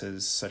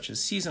viruses such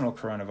as seasonal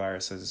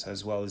coronaviruses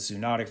as well as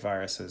zoonotic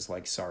viruses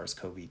like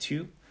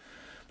SARS-CoV-2.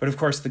 But of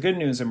course, the good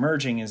news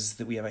emerging is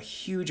that we have a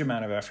huge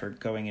amount of effort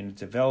going into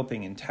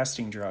developing and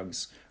testing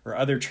drugs or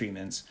other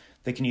treatments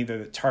that can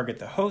either target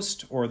the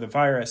host or the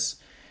virus.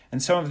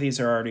 And some of these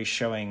are already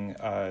showing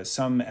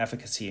some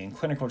efficacy in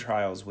clinical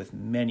trials with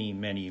many,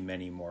 many,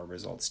 many more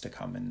results to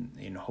come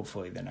in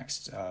hopefully the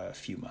next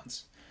few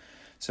months.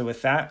 So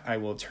with that, I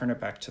will turn it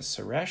back to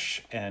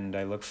Suresh, and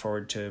I look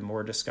forward to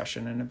more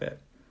discussion in a bit.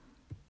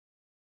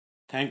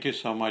 Thank you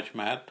so much,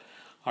 Matt.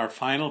 Our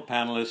final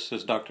panelist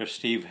is Dr.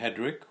 Steve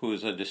Hedrick, who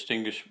is a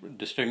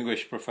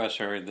distinguished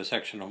professor in the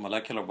section of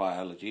molecular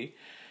biology.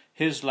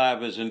 His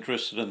lab is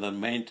interested in the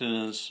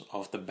maintenance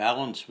of the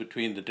balance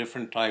between the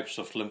different types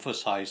of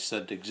lymphocytes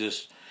that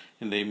exist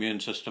in the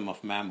immune system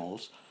of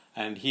mammals,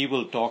 and he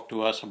will talk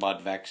to us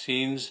about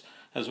vaccines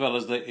as well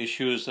as the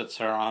issues that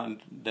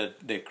surround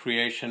their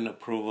creation,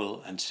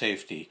 approval, and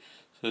safety.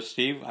 So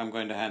Steve, I'm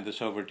going to hand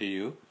this over to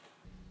you.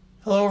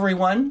 Hello,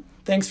 everyone.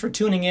 Thanks for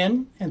tuning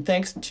in, and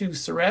thanks to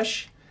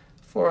Suresh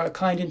for a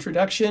kind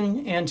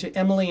introduction, and to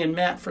Emily and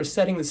Matt for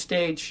setting the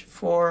stage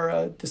for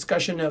a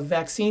discussion of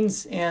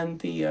vaccines and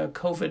the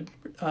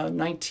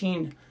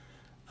COVID-19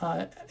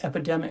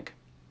 epidemic.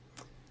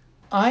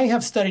 I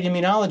have studied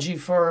immunology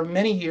for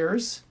many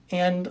years,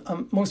 and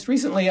most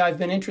recently I've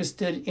been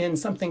interested in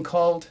something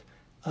called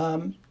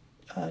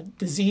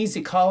disease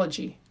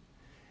ecology.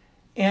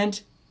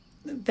 And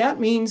that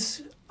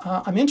means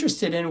I'm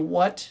interested in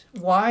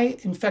why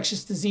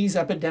infectious disease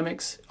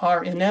epidemics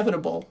are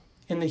inevitable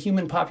in the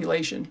human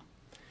population,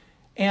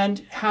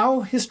 and how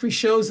history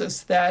shows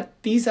us that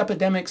these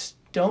epidemics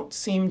don't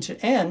seem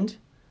to end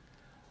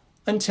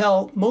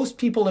until most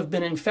people have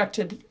been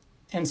infected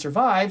and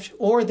survived,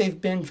 or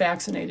they've been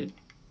vaccinated.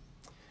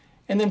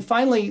 And then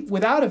finally,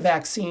 without a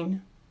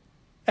vaccine,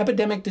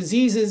 epidemic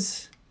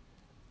diseases,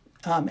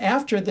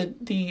 after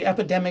the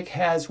epidemic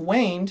has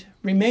waned,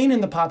 remain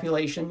in the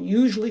population,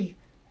 usually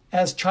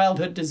as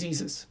childhood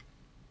diseases.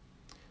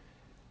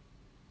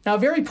 Now, a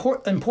very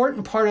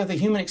important part of the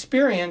human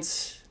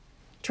experience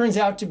turns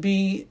out to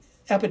be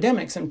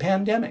epidemics and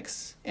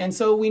pandemics. And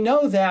so we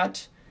know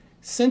that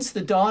since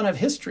the dawn of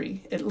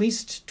history, at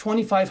least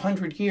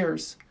 2,500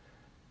 years,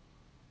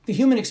 the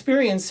human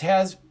experience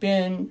has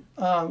been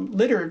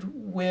littered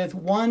with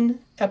one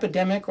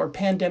epidemic or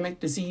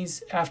pandemic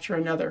disease after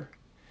another.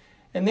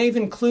 And they've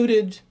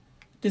included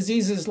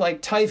diseases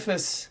like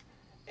typhus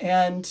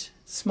and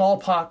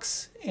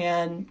smallpox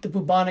and the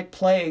bubonic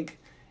plague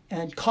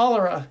and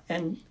cholera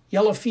and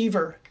yellow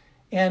fever.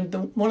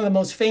 And one of the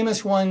most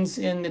famous ones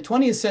in the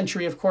 20th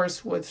century, of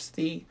course, was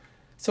the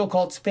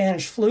so-called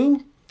Spanish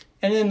flu.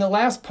 And in the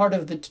last part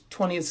of the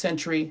 20th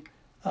century,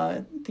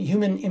 the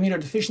human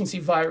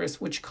immunodeficiency virus,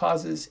 which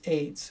causes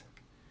AIDS.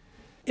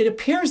 It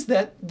appears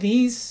that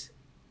these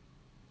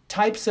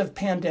types of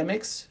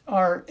pandemics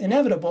are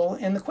inevitable,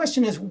 and the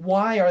question is,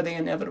 why are they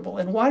inevitable?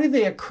 And why do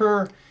they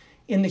occur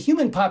in the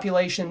human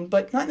population,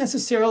 but not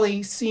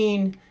necessarily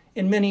seen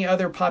in many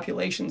other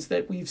populations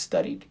that we've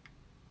studied?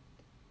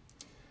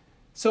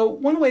 So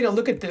one way to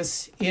look at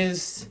this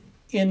is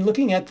in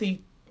looking at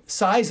the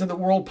size of the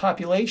world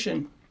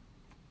population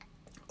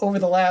over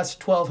the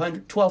last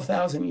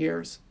 12,000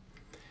 years.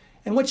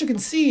 And what you can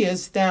see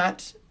is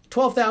that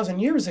 12,000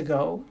 years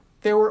ago,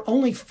 there were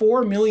only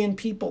 4 million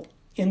people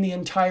in the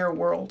entire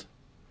world.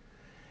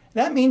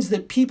 That means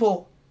that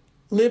people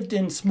lived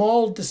in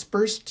small,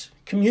 dispersed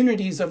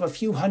communities of a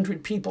few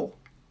hundred people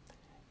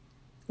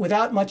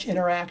without much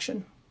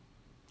interaction.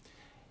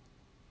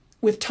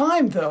 With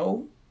time,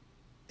 though,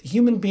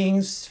 human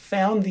beings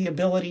found the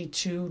ability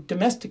to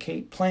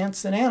domesticate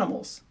plants and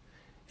animals.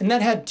 And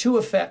that had two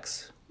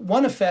effects.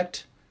 One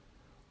effect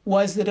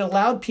was that it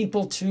allowed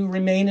people to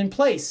remain in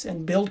place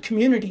and build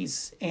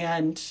communities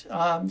and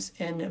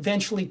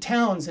eventually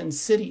towns and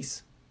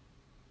cities.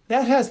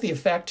 That has the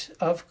effect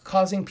of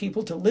causing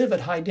people to live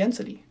at high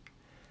density.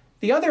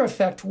 The other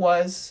effect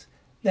was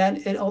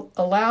that it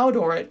allowed,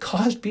 or it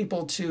caused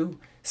people to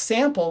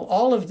sample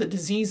all of the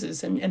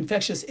diseases and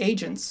infectious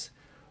agents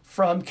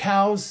from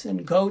cows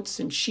and goats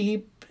and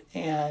sheep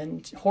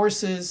and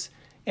horses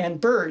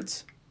and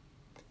birds.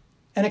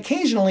 And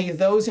occasionally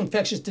those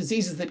infectious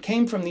diseases that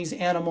came from these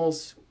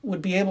animals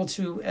would be able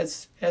to,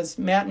 as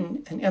Matt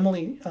and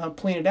Emily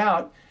pointed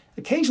out,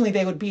 occasionally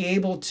they would be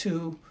able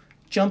to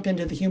jump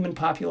into the human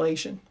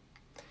population.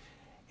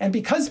 And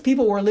because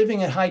people were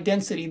living at high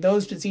density,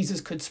 those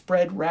diseases could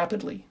spread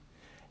rapidly.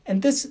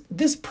 And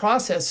this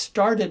process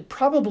started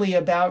probably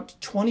about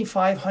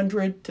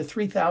 2,500 to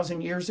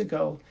 3,000 years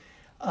ago,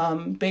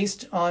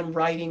 based on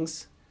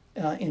writings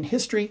in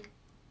history.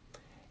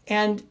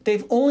 And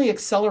they've only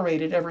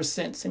accelerated ever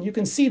since. And you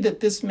can see that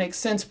this makes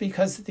sense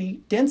because the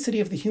density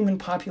of the human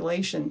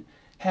population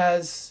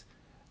has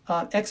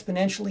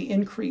exponentially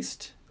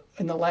increased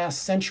in the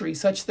last century,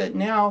 such that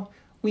now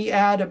we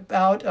add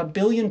about 1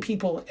 billion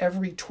people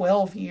every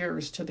 12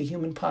 years to the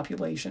human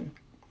population.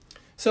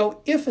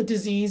 So if a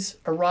disease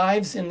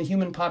arrives in the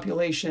human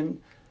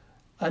population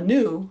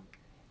anew,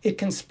 it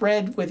can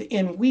spread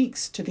within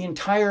weeks to the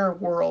entire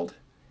world.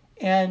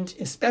 And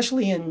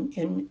especially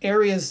in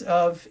areas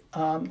of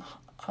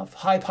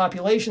high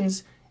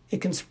populations,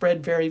 it can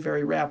spread very,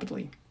 very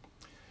rapidly.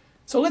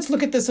 So let's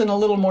look at this in a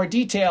little more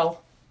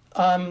detail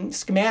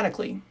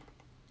schematically.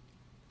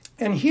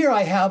 And here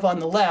I have on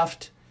the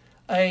left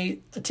a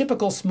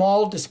typical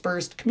small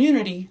dispersed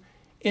community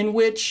in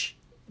which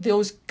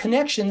those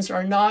connections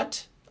are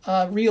not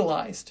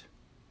realized.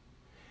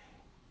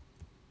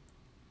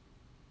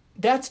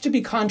 That's to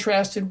be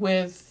contrasted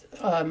with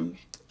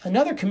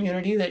another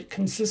community that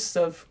consists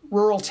of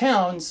rural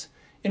towns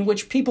in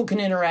which people can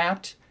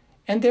interact,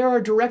 and there are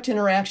direct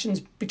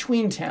interactions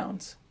between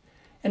towns.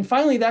 And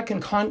finally,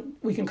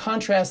 we can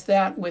contrast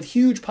that with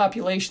huge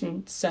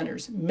population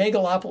centers,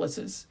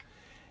 megalopolises,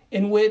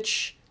 in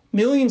which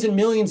millions and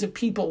millions of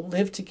people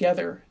live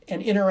together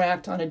and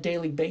interact on a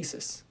daily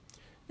basis.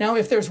 Now,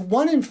 if there's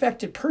one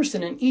infected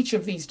person in each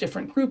of these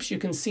different groups, you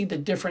can see the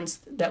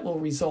difference that will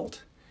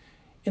result.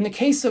 In the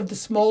case of the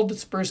small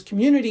dispersed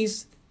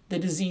communities, the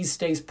disease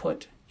stays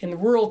put. In the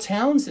rural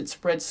towns, it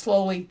spreads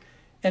slowly,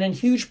 and in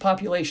huge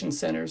population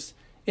centers,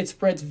 it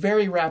spreads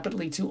very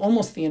rapidly to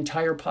almost the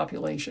entire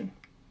population.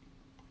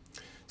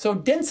 So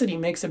density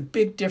makes a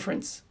big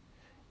difference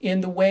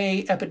in the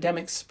way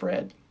epidemics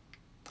spread.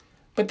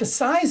 But the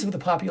size of the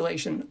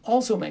population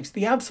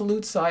the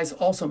absolute size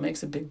also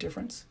makes a big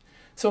difference.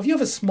 So if you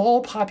have a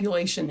small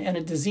population and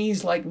a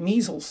disease like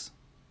measles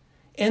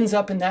ends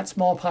up in that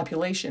small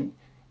population,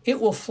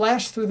 it will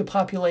flash through the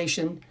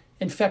population,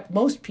 infect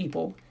most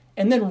people,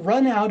 and then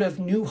run out of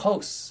new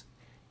hosts.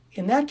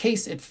 In that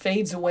case, it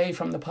fades away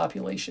from the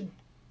population.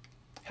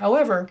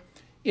 However,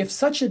 if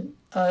such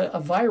a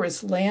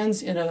virus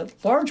lands in a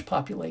large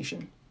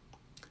population,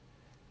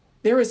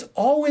 there is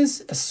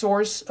always a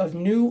source of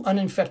new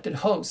uninfected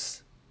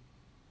hosts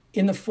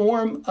in the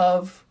form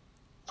of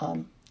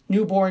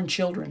newborn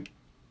children.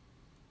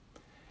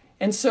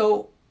 And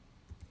so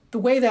the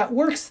way that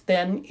works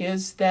then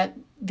is that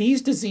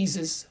these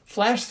diseases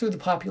flash through the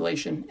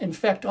population,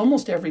 infect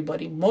almost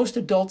everybody. Most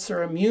adults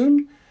are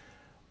immune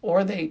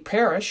or they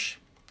perish.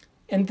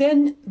 And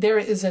then there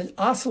is an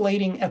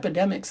oscillating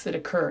epidemics that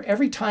occur.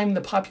 Every time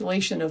the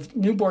population of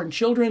newborn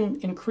children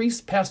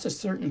increase past a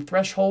certain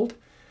threshold,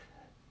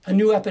 a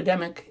new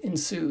epidemic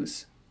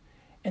ensues.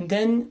 And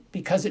then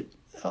because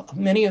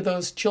many of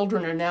those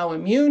children are now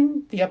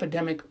immune, the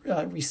epidemic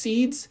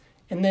recedes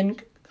and then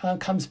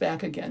comes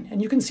back again.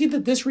 And you can see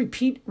that this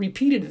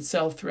repeated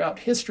itself throughout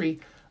history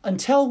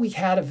until we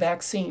had a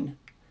vaccine.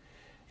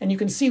 And you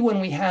can see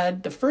when we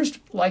had the first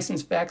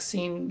licensed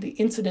vaccine, the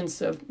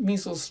incidence of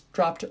measles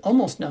dropped to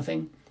almost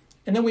nothing.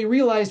 And then we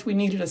realized we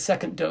needed a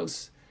second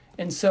dose.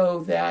 And so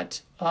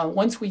that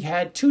once we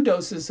had 2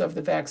 doses of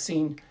the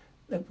vaccine,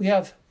 that we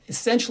have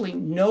essentially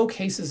no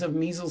cases of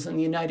measles in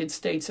the United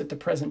States at the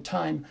present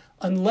time,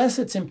 unless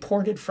it's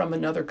imported from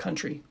another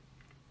country.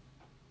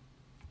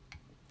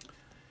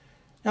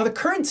 Now, the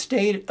current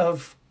state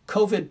of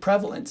COVID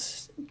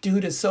prevalence due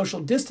to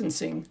social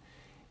distancing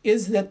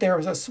is that there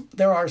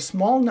are a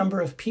small number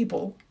of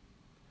people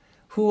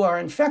who are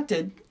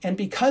infected, and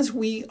because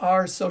we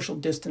are social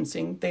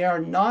distancing, they are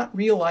not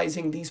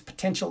realizing these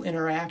potential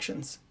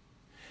interactions.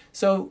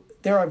 So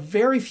there are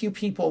very few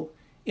people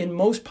in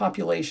most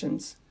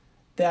populations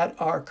that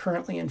are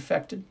currently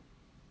infected.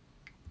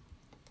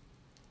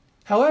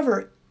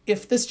 However,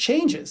 if this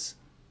changes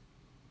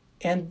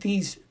and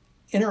these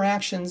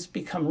interactions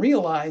become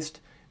realized,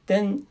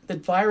 then the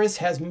virus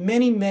has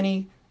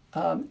many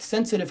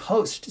sensitive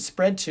hosts to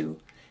spread to,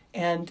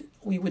 and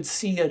we would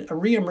see a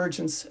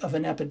reemergence of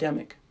an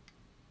epidemic.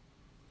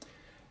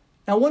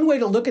 Now, one way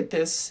to look at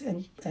this,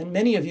 and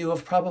many of you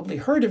have probably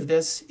heard of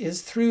this,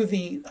 is through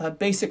the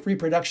basic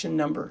reproduction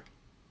number,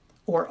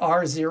 or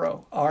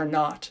R0,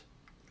 R0.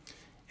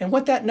 And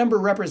what that number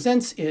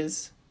represents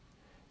is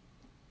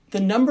the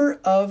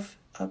number of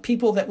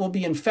people that will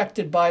be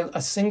infected by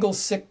a single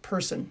sick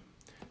person.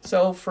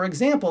 So, for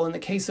example, in the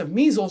case of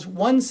measles,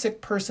 1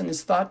 sick person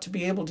is thought to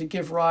be able to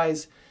give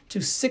rise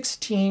to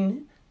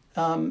 16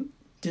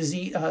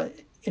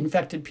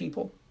 infected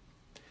people.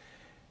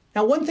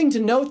 Now, one thing to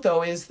note,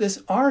 though, is this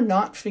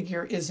R0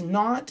 figure is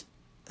not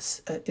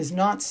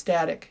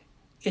static.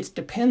 It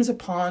depends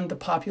upon the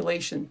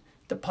population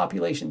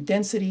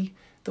density,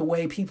 the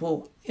way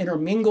people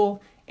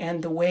intermingle,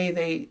 and the way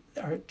they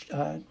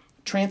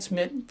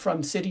transmit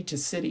from city to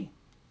city.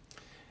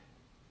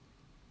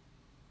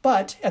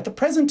 But at the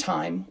present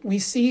time, we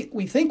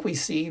think we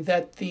see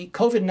that the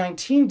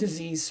COVID-19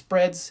 disease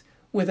spreads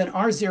with an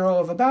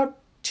R0 of about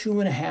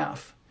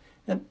 2.5.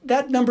 And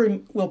that number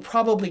will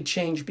probably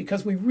change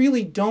because we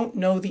really don't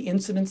know the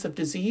incidence of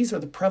disease or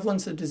the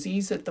prevalence of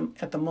disease at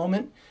the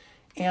moment.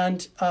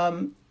 And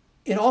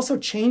it also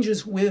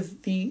changes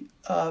with the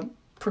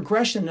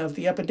progression of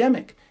the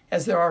epidemic.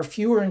 As there are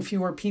fewer and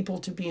fewer people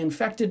to be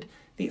infected,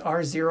 the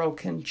R0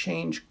 can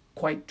change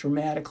quite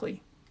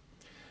dramatically.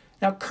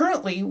 Now,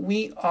 currently,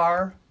 we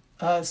are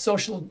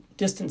social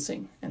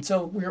distancing. And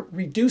so we're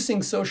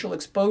reducing social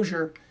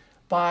exposure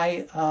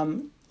by,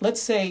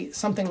 let's say,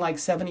 something like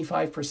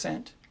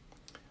 75%.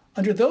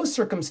 Under those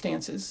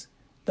circumstances,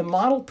 the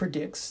model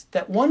predicts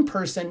that one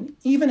person,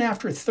 even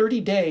after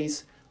 30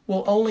 days,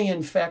 will only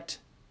infect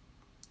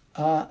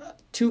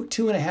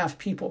 2.5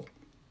 people.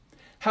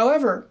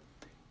 However,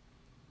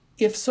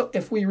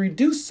 if we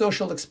reduce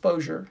social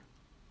exposure,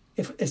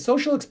 if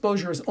social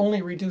exposure is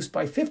only reduced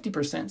by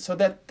 50%, so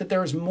that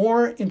there is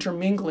more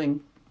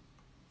intermingling,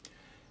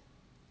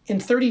 in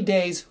 30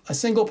 days, a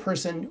single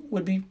person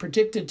would be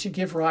predicted to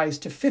give rise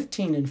to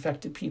 15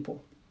 infected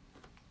people.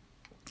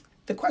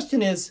 The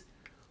question is,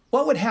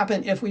 what would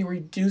happen if we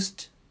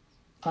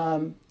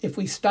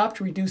stopped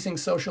reducing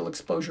social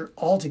exposure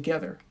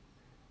altogether?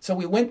 So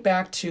we went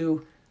back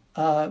to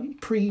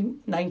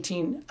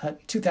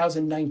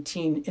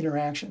pre-2019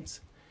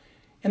 interactions.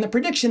 And the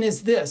prediction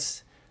is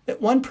this, that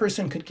one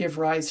person could give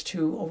rise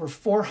to over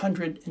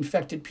 400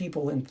 infected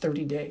people in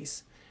 30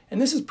 days.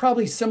 And this is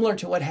probably similar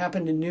to what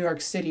happened in New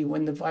York City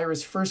when the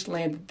virus first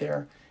landed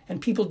there, and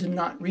people did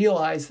not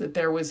realize that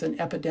there was an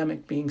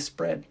epidemic being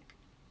spread.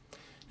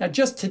 Now,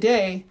 just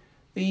today,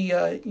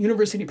 the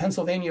University of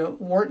Pennsylvania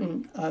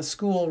Wharton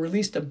School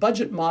released a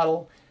budget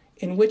model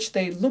in which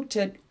they looked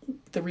at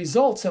the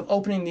results of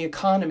opening the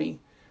economy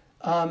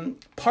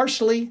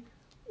partially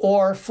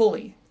or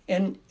fully.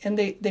 And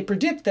they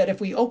predict that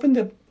if we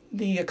open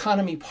the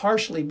economy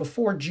partially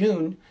before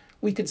June,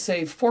 we could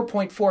save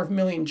 4.4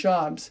 million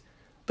jobs,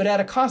 but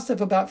at a cost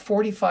of about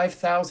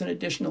 45,000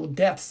 additional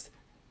deaths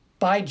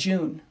by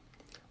June.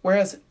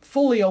 Whereas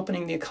fully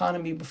opening the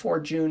economy before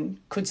June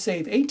could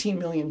save 18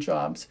 million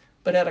jobs,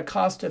 but at a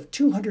cost of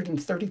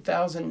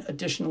 230,000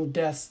 additional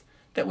deaths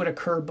that would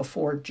occur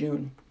before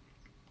June.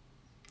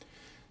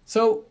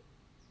 So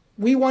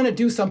we want to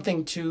do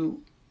something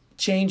to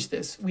change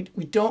this.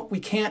 We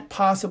can't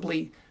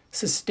possibly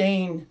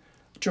sustain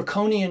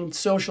draconian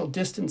social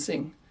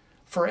distancing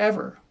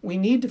forever. We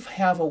need to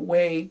have a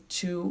way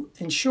to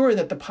ensure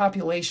that the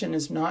population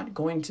is not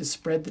going to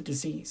spread the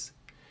disease.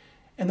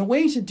 And the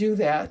way to do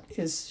that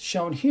is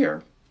shown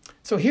here.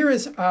 So here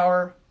is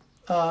our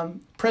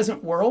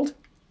present world.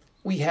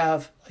 We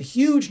have a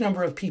huge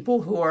number of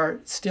people who are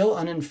still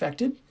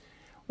uninfected.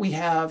 We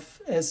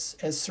have, as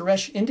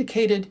Suresh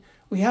indicated,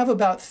 we have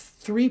about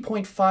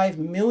 3.5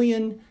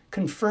 million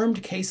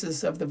confirmed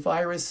cases of the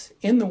virus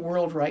in the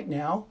world right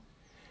now.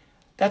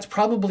 That's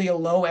probably a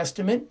low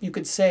estimate. You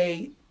could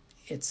say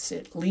it's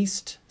at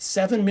least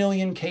 7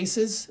 million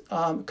cases,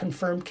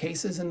 confirmed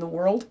cases in the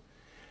world.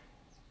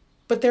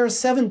 But there are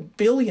 7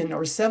 billion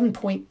or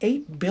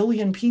 7.8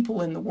 billion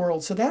people in the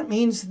world. So that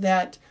means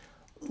that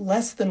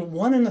less than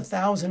 1 in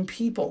 1,000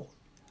 people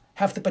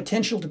have the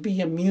potential to be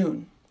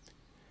immune.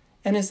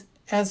 And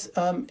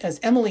as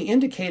Emily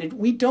indicated,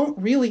 we don't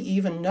really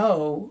even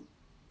know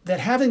that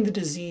having the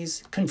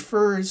disease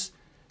confers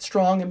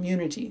strong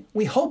immunity.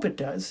 We hope it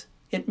does.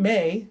 It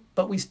may,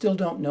 but we still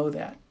don't know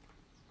that.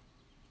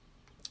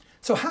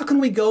 So how can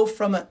we go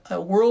from a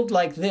world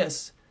like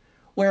this,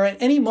 where at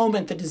any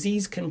moment the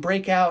disease can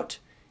break out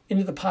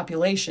into the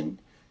population,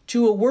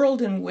 to a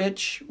world in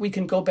which we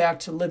can go back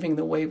to living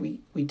the way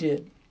we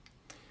did?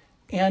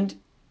 And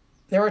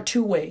there are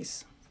two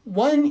ways.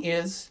 One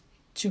is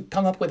to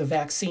come up with a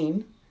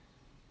vaccine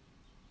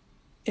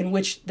in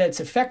which that's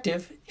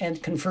effective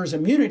and confers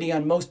immunity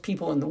on most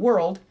people in the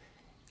world.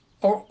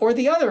 Or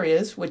the other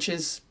is, which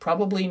is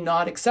probably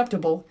not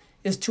acceptable,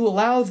 is to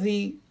allow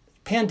the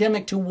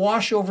pandemic to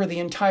wash over the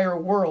entire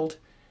world,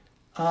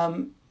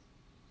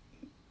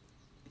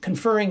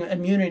 conferring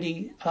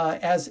immunity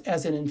as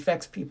it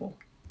infects people.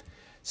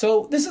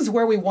 So this is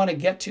where we want to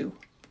get to.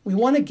 We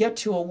want to get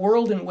to a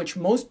world in which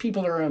most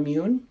people are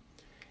immune.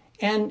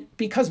 And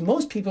because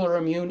most people are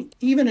immune,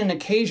 even an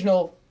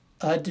occasional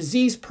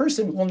diseased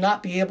person will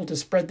not be able to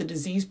spread the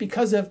disease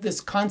because of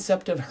this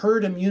concept of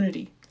herd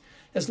immunity.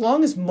 As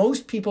long as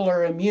most people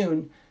are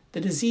immune,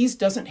 the disease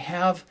doesn't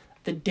have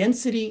the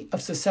density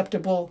of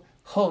susceptible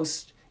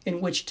hosts in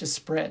which to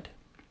spread.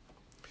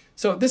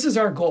 So this is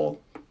our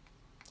goal.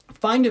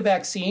 Find a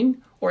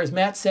vaccine, or as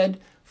Matt said,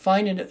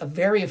 find a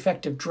very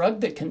effective drug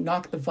that can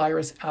knock the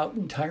virus out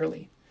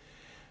entirely.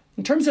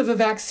 In terms of a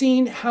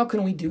vaccine, how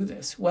can we do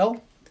this?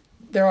 Well,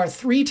 there are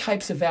 3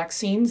 types of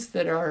vaccines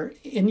that are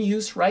in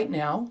use right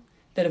now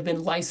that have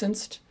been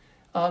licensed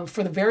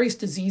for the various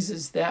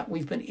diseases that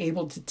we've been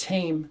able to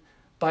tame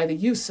by the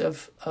use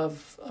of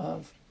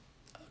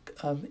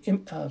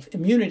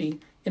immunity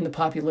in the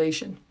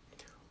population.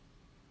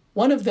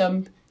 One of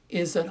them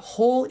is a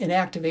whole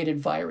inactivated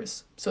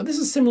virus. So this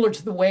is similar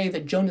to the way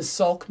that Jonas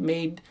Salk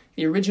made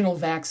the original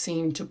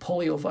vaccine to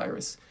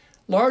poliovirus.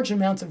 Large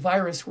amounts of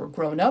virus were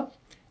grown up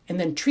and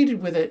then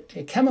treated with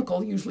a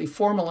chemical, usually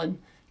formalin,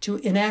 to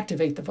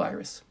inactivate the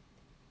virus.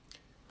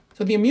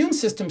 So the immune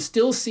system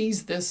still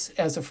sees this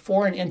as a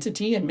foreign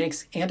entity and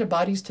makes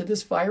antibodies to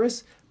this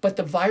virus, but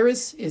the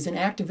virus is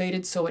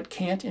inactivated so it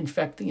can't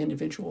infect the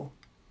individual.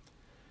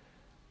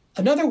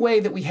 Another way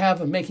that we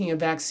have of making a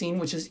vaccine,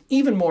 which is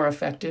even more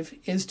effective,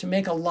 is to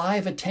make a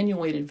live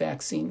attenuated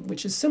vaccine,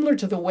 which is similar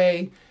to the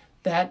way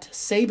that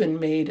Sabin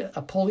made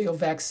a polio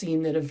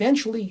vaccine that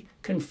eventually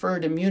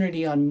conferred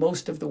immunity on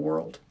most of the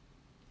world.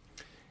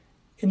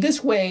 In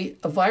this way,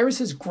 a virus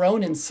is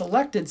grown and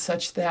selected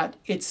such that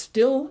it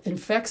still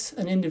infects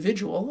an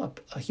individual,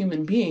 a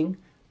human being,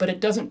 but it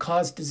doesn't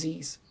cause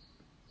disease.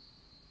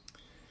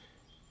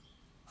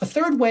 A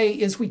third way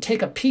is we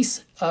take a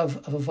piece of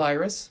a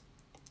virus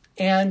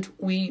and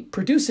we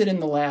produce it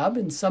in the lab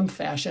in some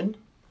fashion,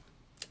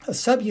 a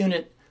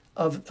subunit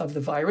of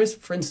the virus,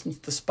 for instance,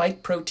 the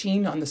spike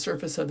protein on the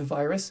surface of the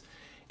virus,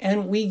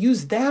 and we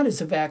use that as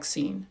a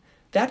vaccine.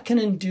 That can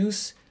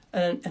induce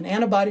an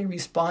antibody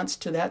response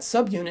to that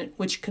subunit,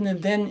 which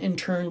can then in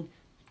turn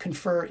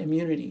confer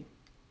immunity.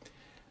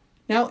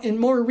 Now, in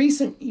more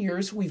recent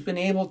years, we've been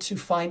able to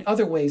find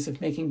other ways of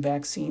making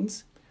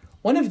vaccines.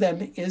 One of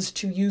them is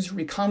to use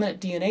recombinant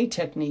DNA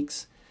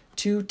techniques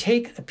to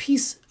take a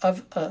piece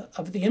of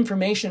the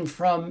information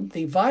from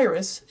the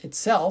virus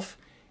itself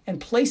and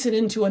place it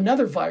into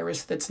another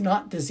virus that's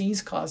not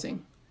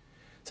disease-causing.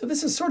 So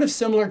this is sort of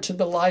similar to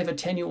the live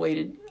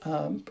attenuated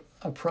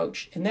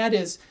approach, and that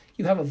is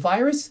you have a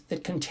virus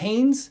that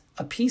contains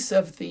a piece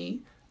of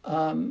the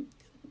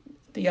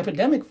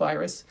epidemic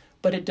virus,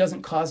 but it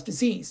doesn't cause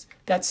disease.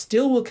 That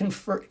still will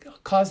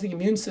cause the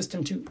immune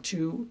system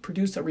to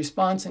produce a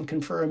response and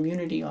confer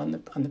immunity on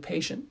the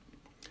patient.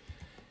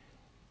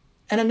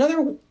 And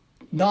another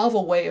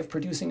novel way of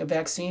producing a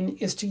vaccine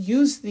is to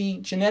use the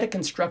genetic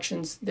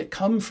instructions that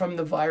come from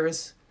the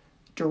virus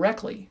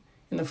directly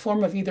in the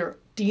form of either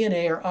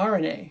DNA or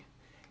RNA.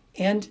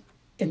 And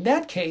in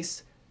that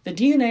case, the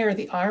DNA or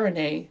the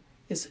RNA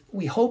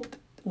we hope,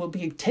 will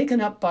be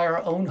taken up by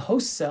our own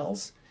host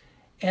cells,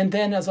 and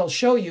then, as I'll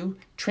show you,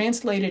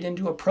 translated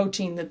into a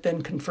protein that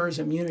then confers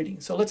immunity.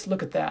 So let's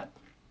look at that.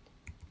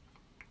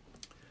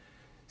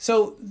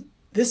 So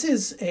this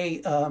is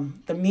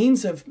the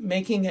means of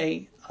making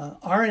a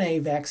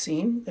RNA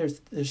vaccine.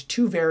 There's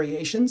two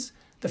variations.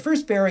 The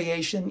first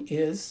variation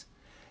is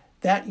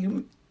that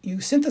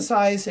you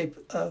synthesize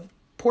a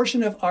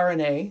portion of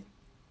RNA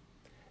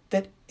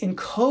that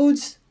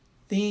encodes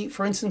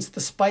for instance, the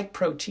spike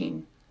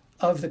protein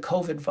of the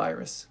COVID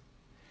virus.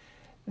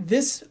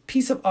 This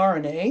piece of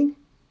RNA,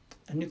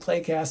 a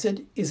nucleic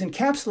acid, is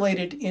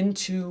encapsulated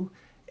into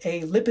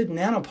a lipid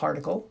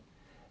nanoparticle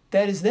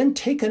that is then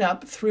taken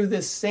up through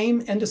this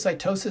same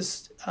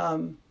endocytosis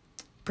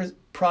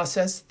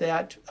process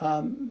that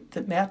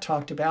Matt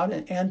talked about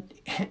and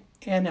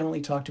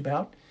Emily talked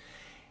about.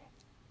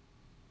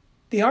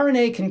 The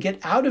RNA can get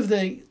out of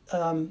the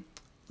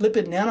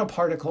lipid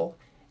nanoparticle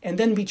and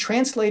then be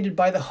translated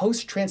by the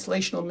host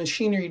translational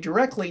machinery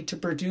directly to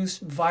produce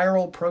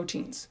viral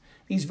proteins.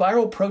 These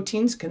viral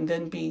proteins can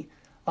then be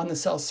on the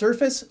cell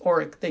surface,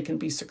 or they can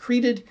be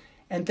secreted,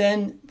 and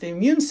then the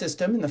immune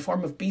system, in the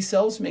form of B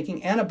cells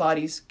making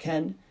antibodies,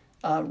 can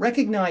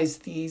recognize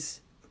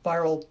these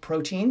viral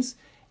proteins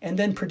and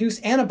then produce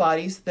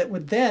antibodies that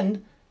would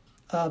then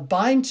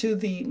bind to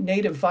the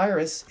native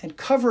virus and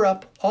cover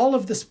up all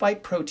of the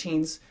spike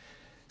proteins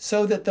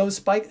so that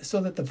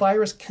the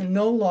virus can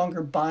no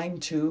longer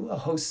bind to a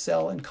host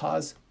cell and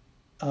cause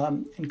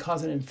an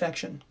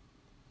infection.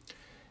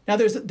 Now,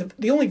 there's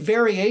the only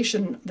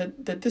variation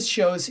that this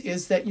shows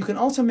is that you can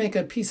also make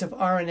a piece of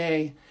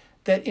RNA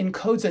that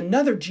encodes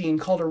another gene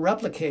called a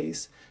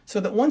replicase,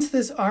 so that once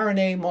this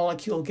RNA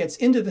molecule gets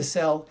into the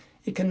cell,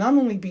 it can not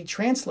only be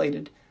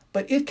translated,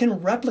 but it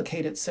can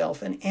replicate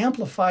itself and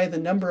amplify the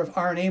number of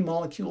RNA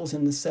molecules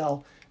in the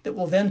cell that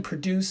will then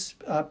produce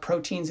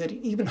proteins at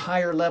even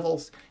higher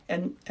levels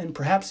and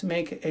perhaps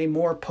make a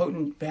more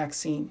potent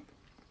vaccine.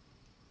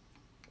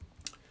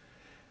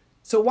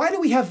 So why do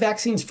we have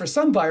vaccines for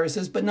some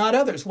viruses but not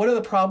others? What are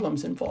the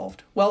problems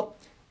involved? Well,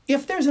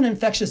 if there's an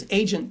infectious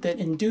agent that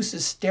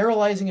induces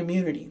sterilizing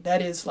immunity,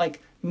 that is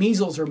like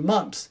measles or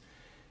mumps,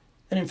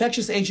 an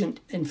infectious agent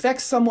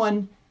infects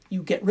someone,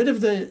 you get rid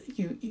of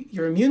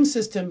your immune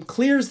system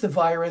clears the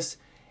virus,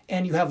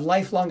 and you have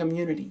lifelong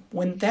immunity.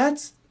 When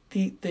that's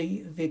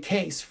the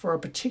case for a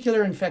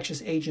particular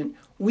infectious agent,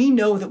 we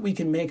know that we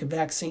can make a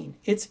vaccine.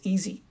 It's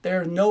easy. There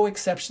are no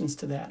exceptions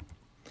to that.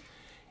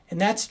 And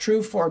that's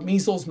true for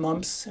measles,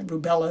 mumps, and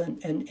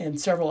rubella,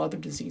 and several other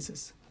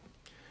diseases.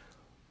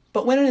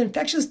 But when an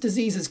infectious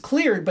disease is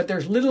cleared, but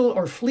there's little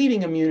or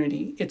fleeting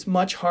immunity, it's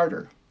much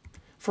harder.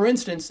 For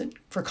instance,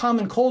 for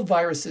common cold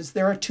viruses,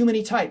 there are too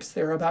many types.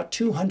 There are about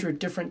 200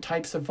 different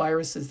types of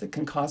viruses that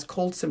can cause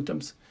cold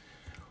symptoms.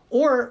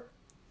 Or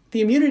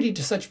the immunity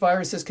to such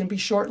viruses can be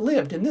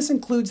short-lived, and this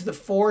includes the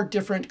 4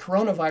 different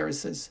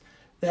coronaviruses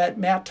that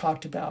Matt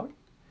talked about.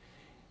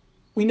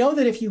 We know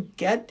that if you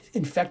get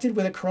infected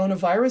with a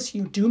coronavirus,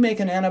 you do make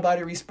an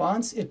antibody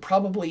response. It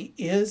probably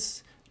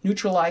is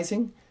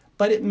neutralizing,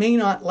 but it may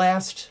not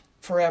last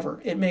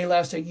forever. It may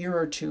last a year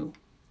or two.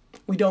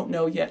 We don't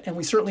know yet, and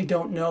we certainly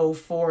don't know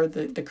for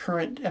the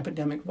current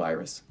epidemic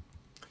virus.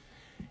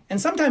 And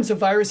sometimes a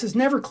virus is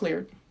never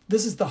cleared.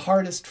 This is the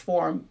hardest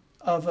form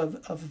of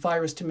a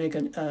virus to make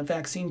a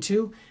vaccine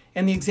to.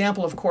 And the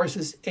example, of course,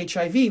 is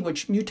HIV,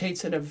 which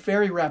mutates at a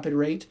very rapid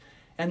rate.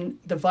 And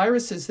the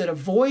viruses that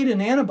avoid an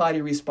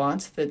antibody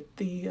response that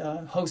the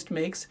host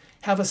makes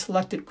have a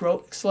selective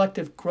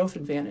growth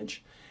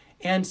advantage.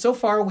 And so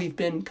far, we've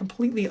been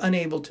completely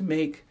unable to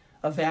make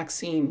a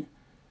vaccine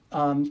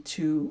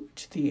to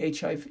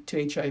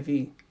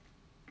HIV.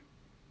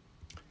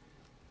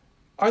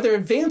 Are there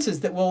advances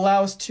that will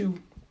allow us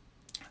to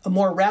a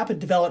more rapid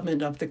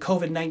development of the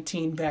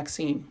COVID-19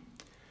 vaccine?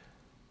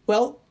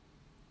 Well,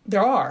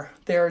 there are.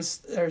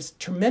 There's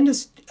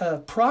tremendous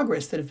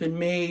progress that have been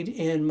made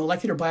in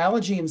molecular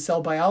biology and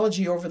cell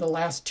biology over the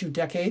last 2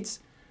 decades.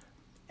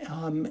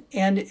 And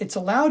it's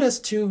allowed us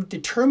to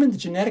determine the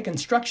genetic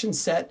instruction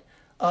set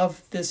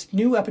of this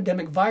new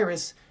epidemic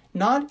virus,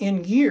 not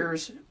in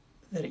years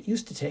that it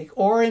used to take,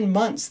 or in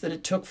months that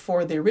it took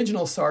for the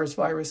original SARS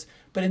virus,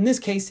 but in this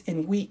case,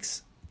 in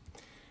weeks.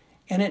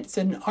 And it's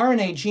an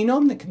RNA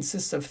genome that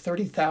consists of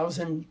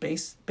 30,000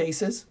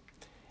 bases,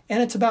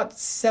 and it's about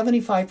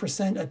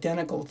 75%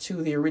 identical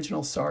to the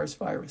original SARS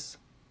virus.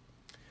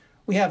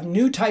 We have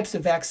new types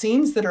of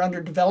vaccines that are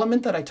under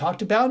development that I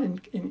talked about,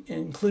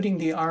 including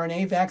the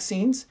RNA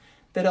vaccines,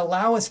 that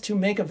allow us to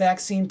make a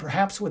vaccine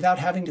perhaps without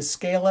having to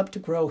scale up to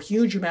grow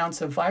huge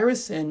amounts of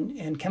virus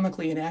and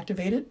chemically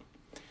inactivate it.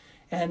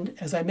 And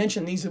as I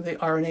mentioned, these are the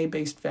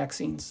RNA-based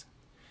vaccines.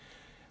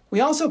 We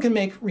also can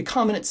make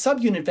recombinant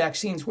subunit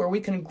vaccines where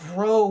we can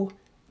grow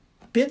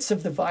bits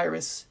of the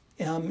virus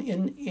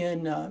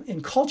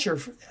in culture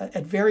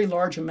at very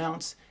large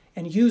amounts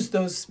and use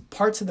those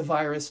parts of the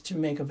virus to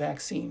make a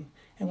vaccine.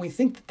 And we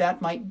think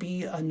that might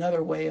be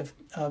another way of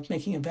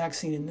making a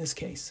vaccine in this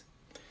case.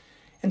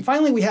 And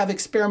finally, we have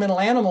experimental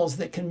animals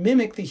that can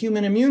mimic the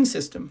human immune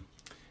system.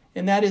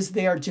 And that is,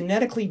 they are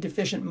genetically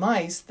deficient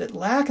mice that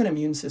lack an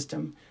immune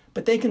system,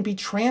 but they can be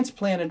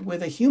transplanted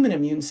with a human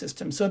immune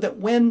system so that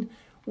when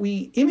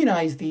we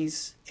immunize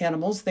these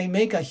animals, they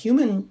make a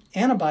human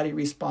antibody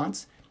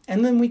response,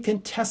 and then we can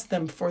test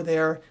them for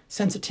their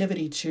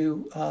sensitivity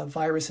to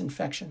virus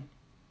infection.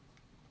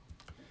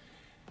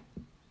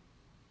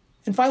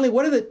 And finally,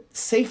 what are the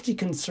safety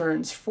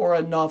concerns for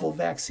a novel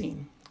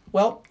vaccine?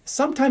 Well,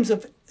 some types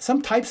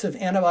of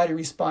antibody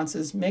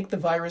responses make the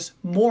virus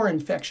more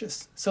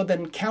infectious, so that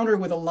encounter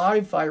with a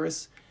live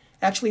virus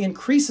actually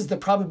increases the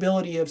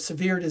probability of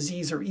severe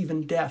disease or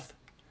even death.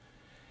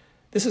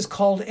 This is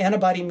called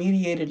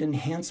antibody-mediated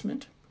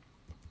enhancement.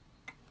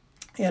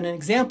 And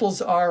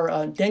examples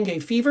are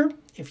dengue fever.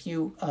 If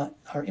you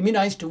are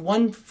immunized to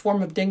one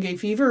form of dengue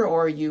fever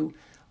or you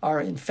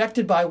are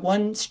infected by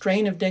one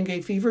strain of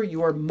dengue fever,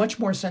 you are much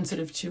more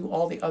sensitive to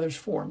all the other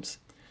forms.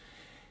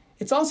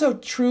 It's also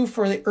true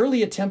for the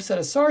early attempts at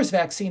a SARS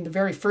vaccine. The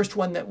very first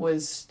one that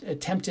was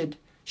attempted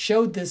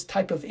showed this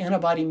type of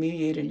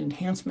antibody-mediated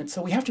enhancement,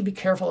 so we have to be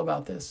careful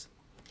about this.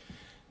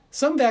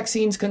 Some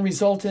vaccines can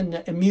result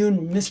in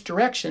immune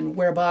misdirection,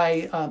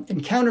 whereby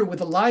encounter with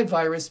a live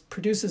virus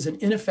produces an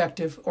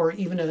ineffective or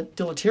even a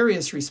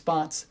deleterious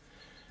response.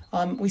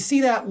 We see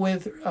that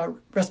with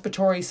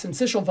respiratory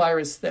syncytial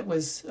virus that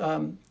was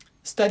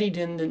studied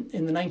in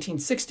the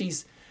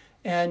 1960s,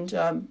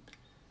 and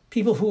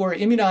people who were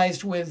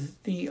immunized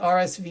with the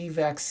RSV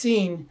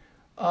vaccine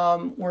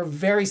were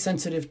very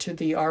sensitive to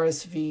the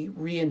RSV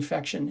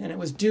reinfection, and it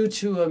was due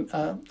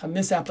to a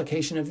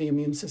misapplication of the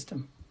immune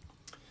system.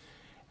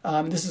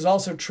 This is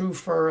also true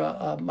for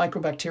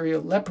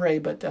Mycobacterial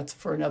leprae, but that's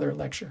for another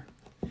lecture.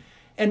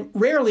 And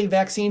rarely,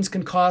 vaccines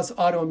can cause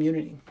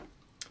autoimmunity.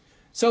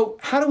 So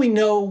how do we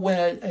know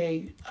when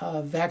a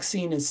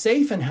vaccine is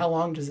safe and how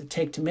long does it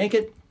take to make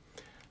it?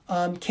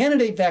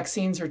 Candidate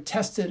vaccines are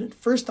tested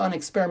first on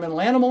experimental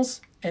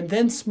animals and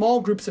then small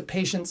groups of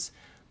patients,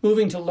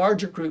 moving to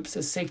larger groups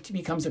as safety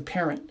becomes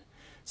apparent.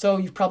 So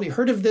you've probably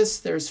heard of this.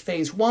 There's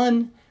phase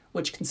 1,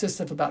 which consists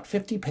of about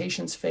 50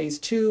 patients, phase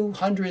 2,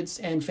 hundreds,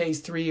 and phase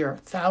 3, or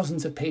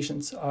thousands of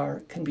patients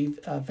can be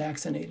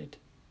vaccinated.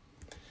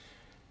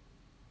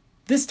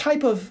 This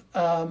type of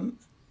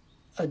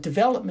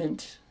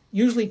development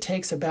usually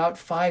takes about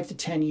 5 to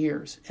 10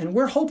 years. And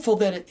we're hopeful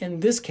that in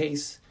this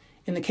case,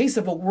 in the case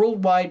of a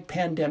worldwide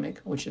pandemic,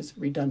 which is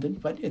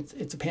redundant, but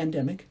it's a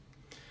pandemic,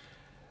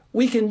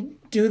 we can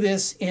do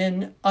this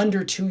in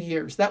under 2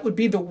 years. That would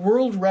be the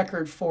world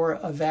record for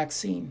a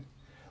vaccine.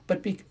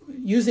 But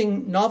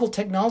using novel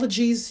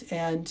technologies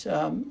and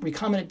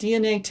recombinant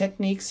DNA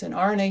techniques and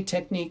RNA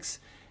techniques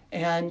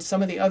and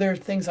some of the other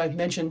things I've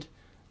mentioned,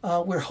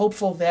 we're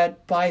hopeful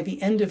that by the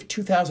end of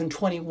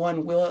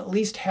 2021, we'll at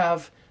least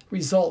have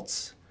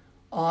results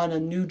on a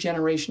new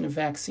generation of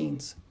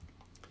vaccines.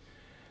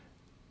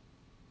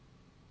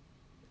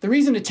 The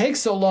reason it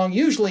takes so long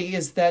usually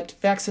is that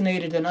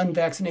vaccinated and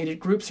unvaccinated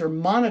groups are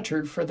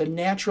monitored for the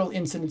natural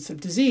incidence of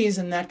disease,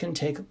 and that can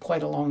take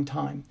quite a long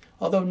time.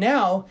 Although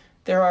now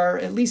there are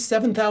at least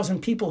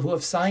 7,000 people who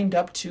have signed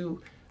up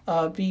to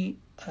be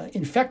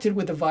infected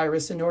with the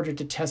virus in order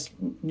to test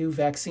new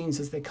vaccines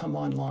as they come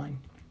online.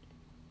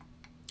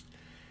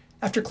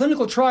 After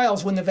clinical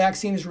trials, when the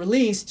vaccine is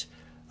released,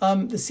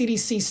 the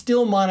CDC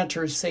still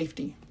monitors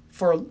safety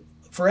for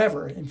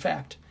forever, in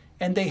fact.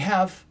 And they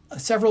have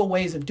several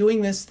ways of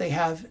doing this. They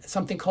have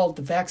something called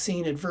the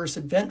Vaccine Adverse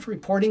Event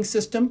Reporting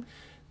System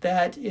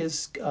that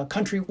is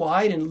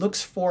countrywide and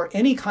looks for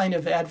any kind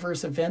of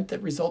adverse event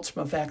that results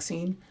from a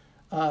vaccine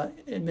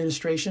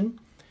administration.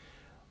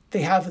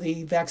 They have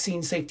the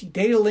Vaccine Safety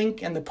Data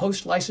Link and the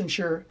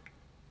post-licensure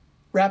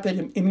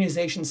rapid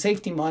immunization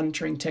safety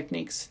monitoring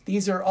techniques.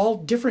 These are all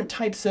different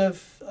types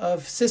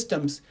of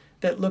systems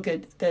that look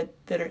at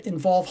that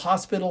involve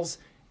hospitals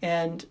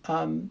and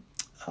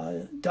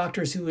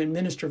doctors who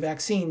administer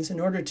vaccines in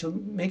order to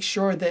make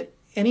sure that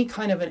any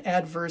kind of an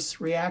adverse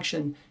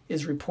reaction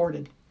is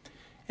reported.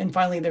 And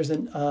finally, there's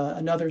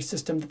another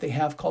system that they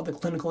have called the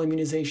Clinical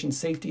Immunization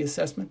Safety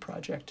Assessment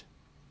Project.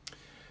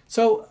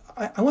 So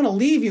I want to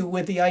leave you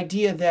with the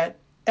idea that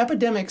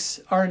epidemics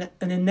are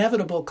an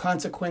inevitable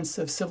consequence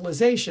of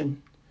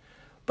civilization.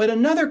 But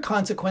another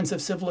consequence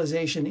of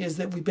civilization is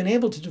that we've been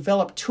able to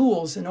develop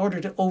tools in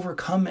order to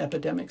overcome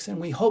epidemics. And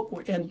we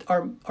hope, and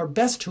our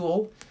best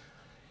tool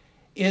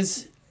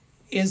is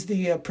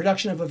the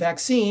production of a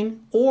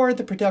vaccine or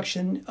the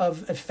production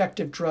of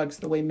effective drugs,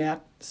 the way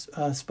Matt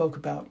spoke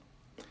about.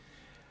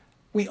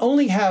 We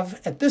only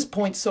have, at this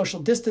point,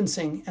 social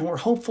distancing, and we're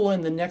hopeful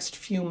in the next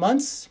few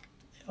months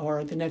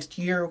or the next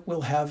year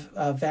we'll have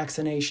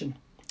vaccination.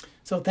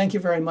 So thank you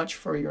very much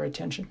for your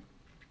attention.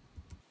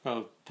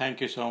 Well,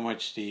 thank you so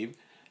much, Steve.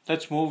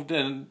 Let's move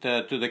then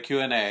to the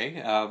Q&A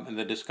and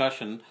the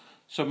discussion.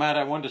 So Matt,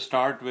 I want to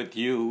start with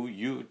you.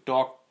 You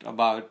talked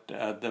about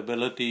the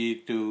ability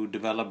to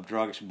develop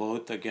drugs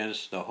both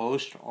against the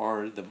host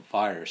or the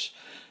virus.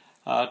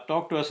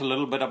 Talk to us a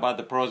little bit about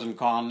the pros and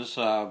cons,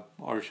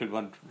 or should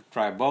one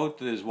try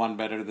both? Is one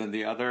better than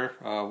the other?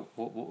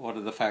 What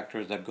are the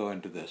factors that go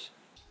into this?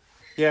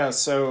 Yeah,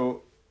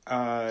 so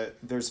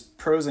there's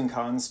pros and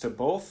cons to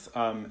both.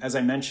 As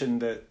I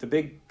mentioned, the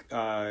big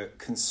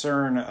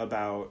concern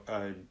about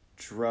a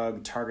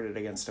drug targeted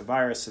against a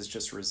virus is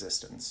just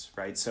resistance,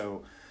 right?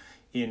 So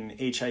in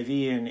HIV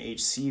and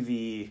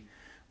HCV,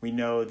 we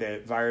know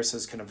that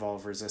viruses can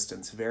evolve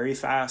resistance very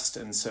fast,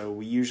 and so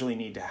we usually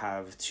need to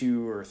have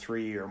 2 or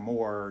 3 or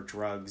more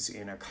drugs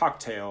in a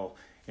cocktail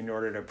in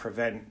order to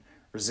prevent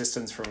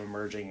resistance from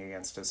emerging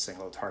against a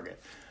single target.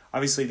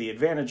 Obviously, the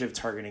advantage of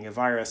targeting a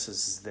virus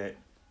is that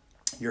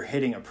you're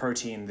hitting a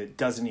protein that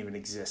doesn't even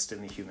exist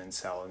in the human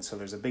cell, and so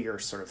there's a bigger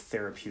sort of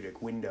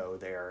therapeutic window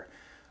there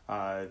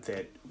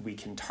that we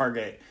can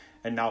target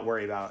and not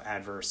worry about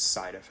adverse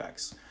side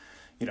effects.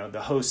 You know,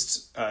 the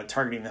host,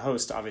 targeting the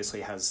host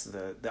obviously has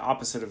the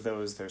opposite of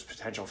those. There's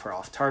potential for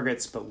off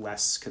targets, but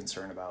less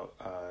concern about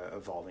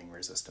evolving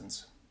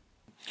resistance.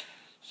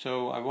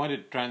 So I want to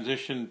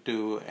transition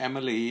to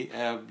Emily.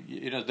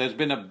 There's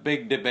been a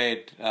big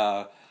debate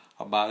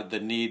about the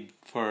need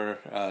for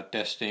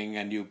testing,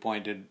 and you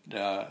pointed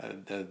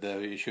the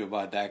issue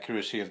about the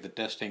accuracy of the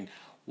testing.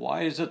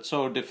 Why is it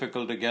so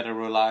difficult to get a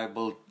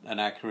reliable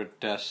and accurate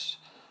test?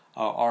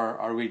 Or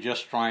are we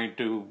just trying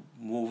to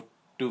move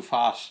too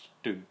fast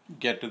to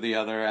get to the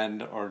other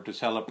end or to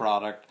sell a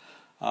product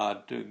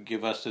to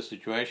give us the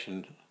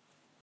situation?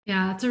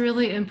 Yeah, it's a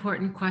really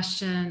important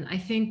question. I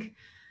think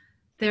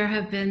there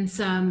have been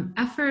some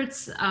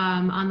efforts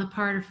on the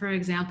part of, for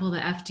example, the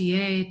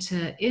FDA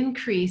to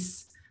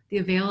increase the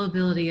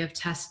availability of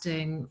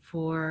testing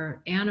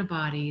for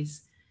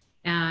antibodies.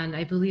 And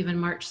I believe on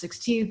March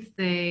 16th,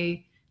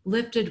 they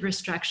lifted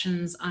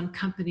restrictions on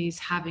companies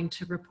having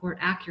to report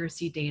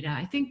accuracy data,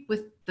 I think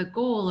with the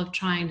goal of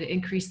trying to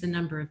increase the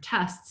number of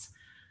tests.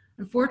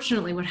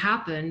 Unfortunately, what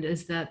happened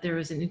is that there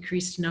was an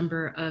increased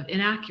number of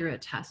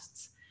inaccurate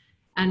tests.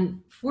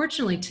 And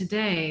fortunately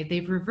today,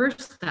 they've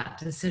reversed that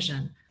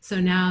decision. So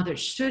now there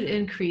should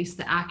increase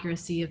the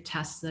accuracy of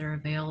tests that are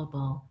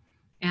available.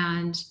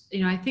 And,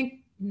 I think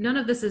none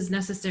of this is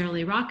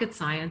necessarily rocket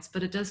science,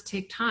 but it does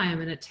take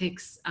time and it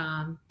takes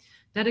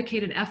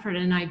dedicated effort.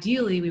 And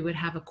ideally, we would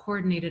have a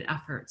coordinated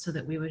effort so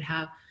that we would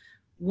have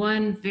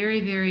one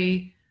very,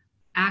 very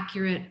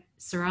accurate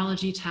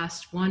serology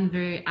test, one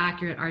very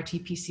accurate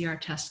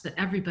RT-PCR test that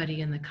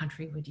everybody in the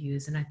country would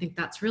use. And I think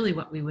that's really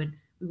what we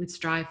would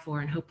strive for,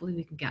 and hopefully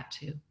we can get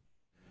to.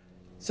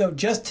 So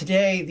just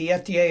today, the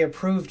FDA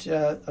approved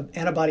an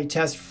antibody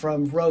test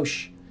from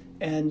Roche,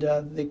 and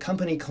the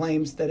company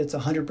claims that it's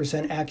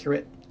 100%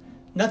 accurate.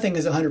 Nothing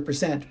is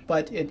 100%,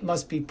 but it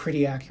must be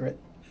pretty accurate.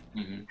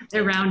 Mm-hmm.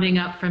 They're rounding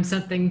up from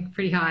something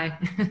pretty high.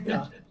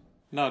 Yeah.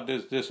 No,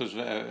 this is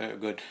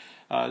good.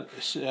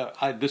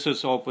 This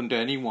is open to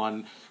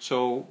anyone.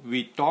 So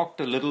we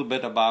talked a little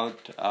bit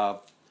about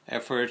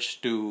efforts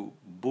to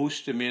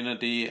boost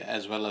immunity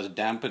as well as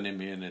dampen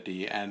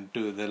immunity. And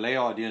to the lay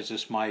audience,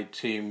 this might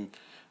seem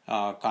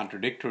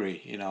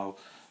contradictory,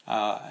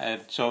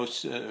 And so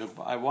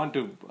I want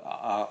to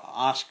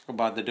ask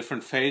about the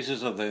different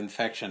phases of the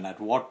infection. At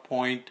what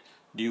point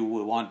do you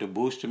want to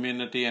boost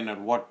immunity, and at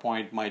what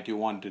point might you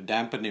want to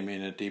dampen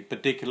immunity,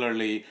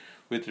 particularly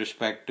with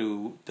respect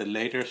to the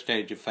later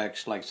stage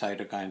effects like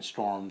cytokine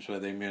storms where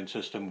the immune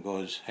system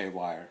goes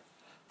haywire.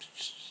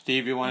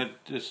 Steve, you wanted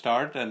to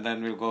start and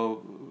then we'll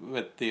go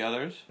with the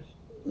others?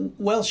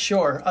 Well,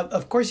 sure.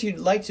 Of course, you'd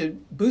like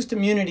to boost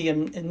immunity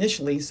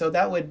initially, so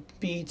that would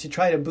be to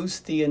try to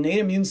boost the innate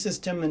immune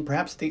system and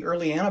perhaps the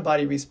early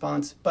antibody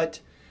response.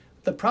 But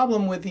the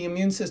problem with the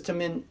immune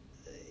system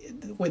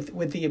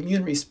with the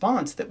immune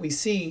response that we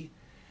see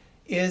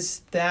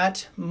is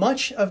that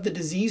much of the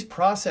disease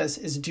process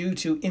is due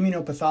to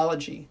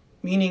immunopathology,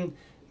 meaning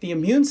the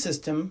immune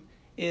system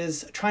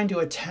is trying to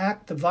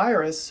attack the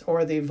virus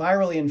or the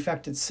virally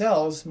infected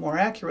cells more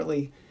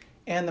accurately.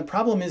 And the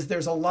problem is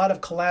there's a lot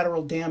of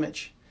collateral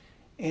damage.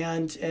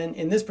 And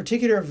in this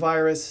particular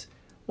virus,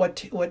 what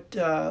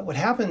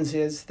happens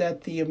is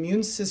that the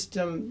immune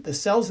system, the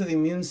cells of the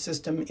immune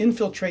system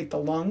infiltrate the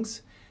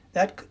lungs.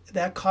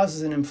 That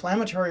causes an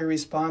inflammatory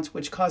response,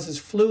 which causes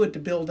fluid to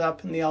build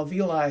up in the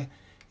alveoli.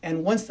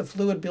 And once the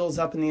fluid builds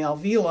up in the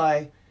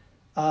alveoli,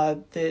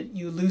 that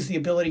you lose the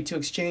ability to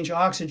exchange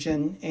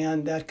oxygen,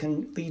 and that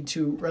can lead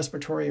to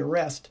respiratory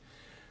arrest.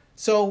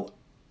 So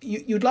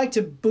you'd like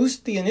to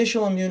boost the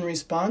initial immune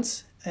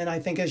response, and I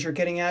think as you're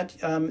getting at,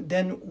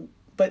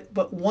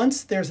 but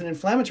once there's an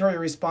inflammatory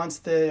response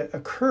that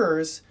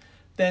occurs,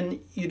 then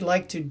you'd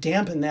like to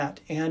dampen that.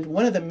 And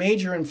one of the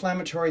major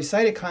inflammatory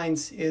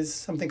cytokines is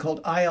something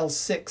called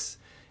IL-6.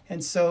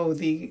 And so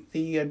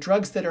the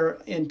drugs that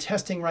are in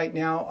testing right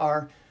now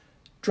are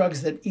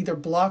drugs that either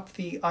block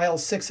the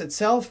IL-6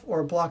 itself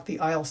or block the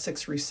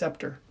IL-6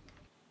 receptor.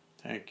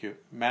 Thank you.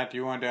 Matt,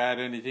 you want to add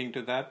anything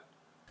to that?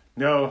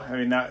 No, I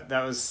mean, that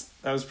was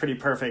pretty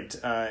perfect,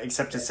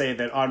 except to say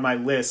that on my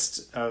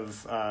list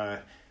of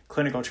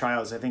clinical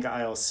trials, I think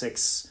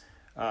IL-6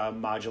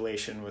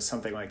 modulation was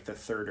something like the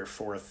third or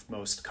fourth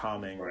most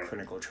common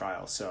clinical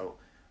trial. So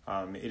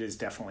it is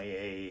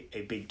definitely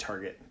a big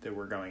target that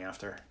we're going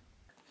after.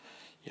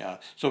 Yeah.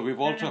 So we've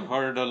also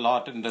heard a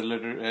lot in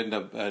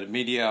the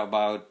media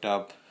about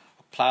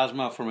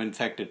plasma from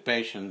infected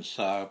patients.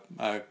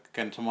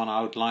 Can someone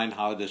outline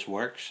how this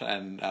works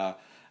and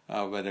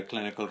whether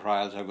clinical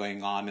trials are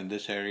going on in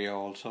this area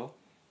also?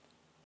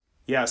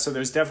 Yeah, so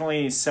there's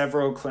definitely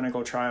several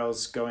clinical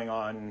trials going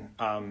on.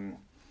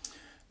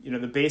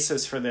 The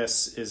basis for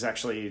this is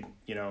actually,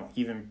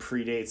 even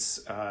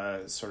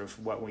predates sort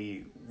of what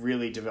we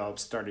really developed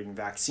starting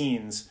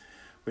vaccines,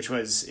 which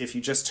was if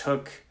you just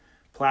took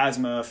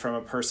plasma from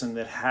a person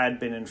that had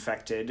been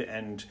infected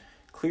and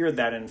cleared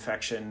that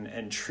infection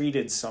and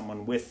treated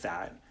someone with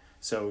that,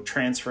 so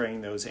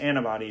transferring those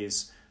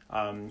antibodies,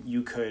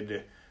 you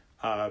could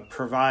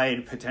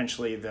provide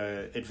potentially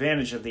the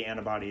advantage of the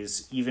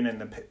antibodies even in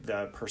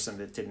the person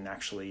that didn't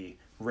actually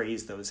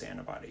raise those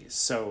antibodies.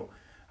 So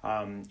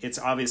it's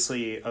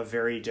obviously a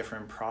very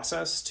different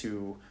process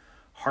to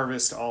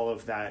harvest all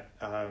of that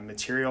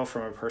material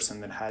from a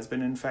person that has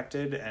been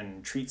infected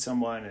and treat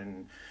someone,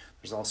 and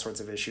there's all sorts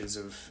of issues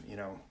of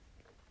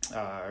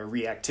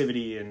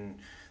reactivity and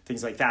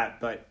things like that,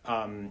 but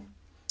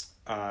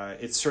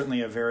it's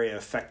certainly a very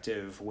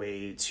effective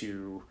way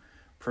to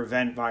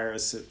prevent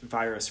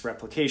virus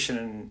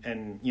replication.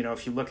 And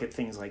if you look at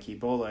things like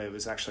Ebola, it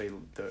was actually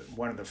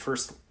one of the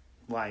first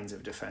lines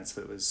of defense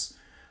that was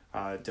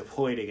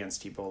deployed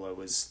against Ebola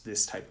was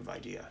this type of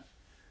idea.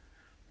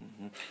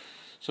 Mm-hmm.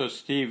 So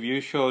Steve, you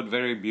showed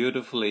very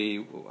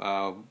beautifully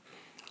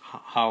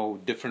how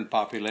different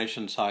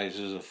population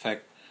sizes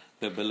affect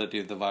the ability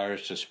of the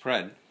virus to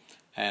spread.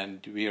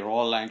 And we are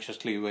all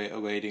anxiously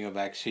awaiting a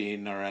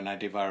vaccine or an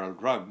antiviral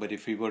drug. But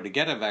if we were to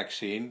get a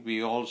vaccine,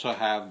 we also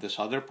have this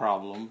other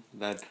problem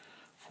that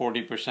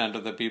 40%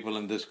 of the people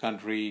in this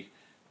country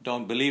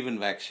don't believe in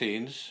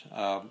vaccines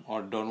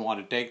or don't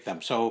want to take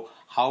them. So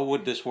how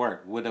would this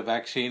work? Would a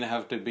vaccine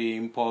have to be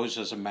imposed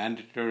as a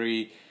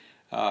mandatory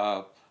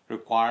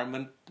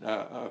requirement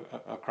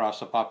across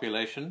the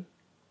population?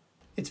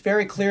 It's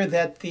very clear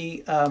that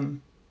the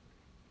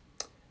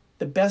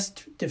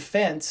best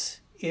defense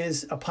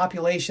is a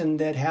population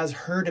that has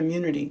herd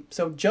immunity.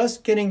 So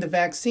just getting the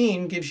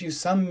vaccine gives you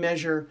some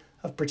measure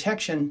of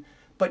protection,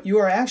 but you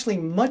are actually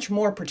much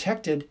more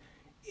protected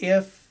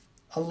if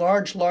a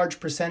large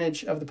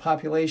percentage of the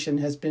population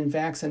has been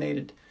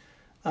vaccinated.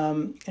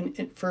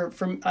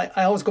 I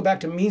always go back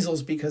to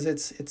measles because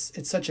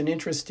it's such an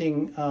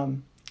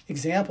interesting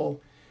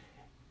example.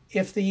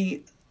 If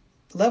the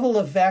level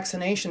of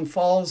vaccination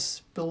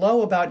falls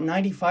below about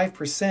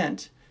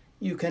 95%,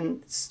 you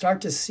can start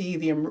to see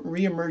the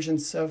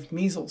reemergence of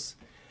measles.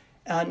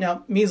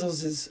 Now,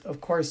 measles is,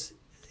 of course,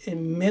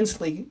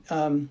 immensely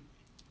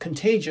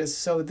contagious,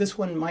 so this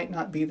one might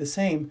not be the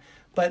same.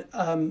 But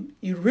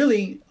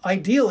ideally,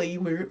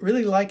 we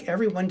really like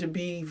everyone to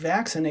be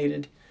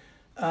vaccinated.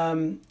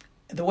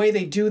 The way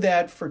they do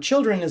that for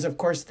children is, of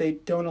course, they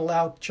don't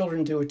allow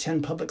children to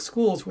attend public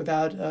schools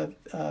without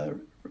a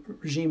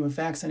regime of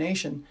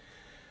vaccination.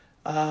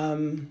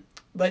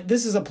 But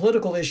this is a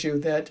political issue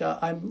that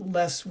I'm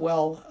less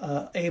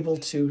well able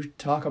to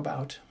talk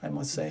about, I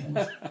must say.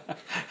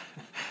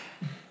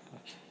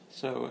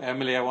 So,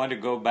 Emily, I want to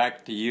go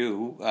back to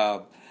you.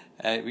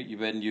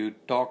 when you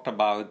talked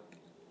about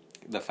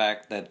the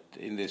fact that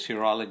in the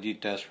serology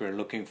test we're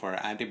looking for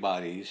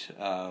antibodies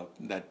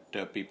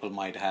that people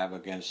might have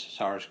against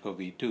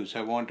SARS-CoV-2. So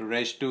I want to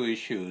raise two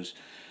issues.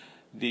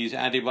 These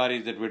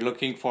antibodies that we're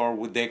looking for,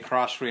 would they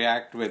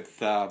cross-react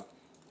with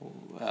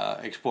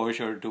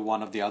exposure to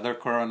one of the other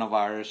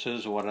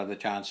coronaviruses? What are the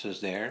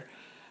chances there?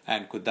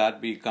 And could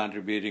that be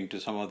contributing to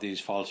some of these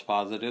false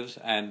positives?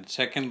 And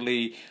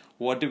secondly,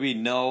 what do we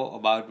know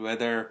about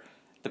whether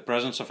the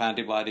presence of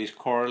antibodies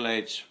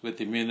correlates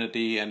with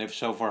immunity, and if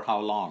so, for how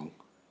long?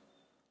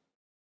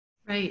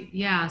 Right,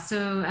 yeah.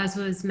 So as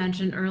was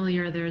mentioned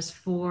earlier, there's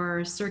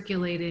 4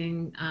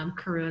 circulating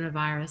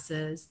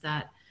coronaviruses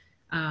that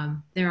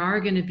there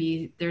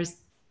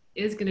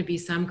is going to be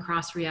some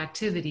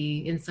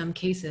cross-reactivity in some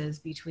cases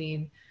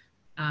between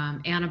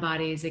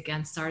antibodies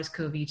against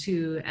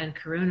SARS-CoV-2 and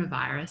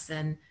coronavirus,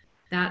 and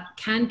that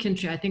can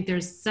contribute. I think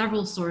there's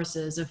several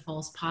sources of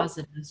false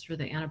positives for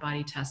the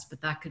antibody test, but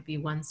that could be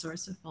one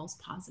source of false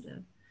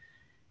positive.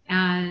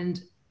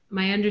 And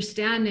my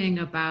understanding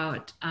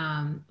about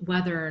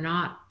whether or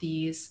not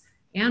these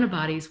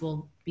antibodies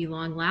will be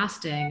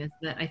long-lasting is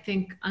that I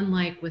think,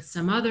 unlike with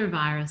some other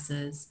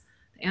viruses,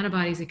 the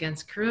antibodies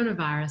against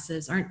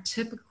coronaviruses aren't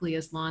typically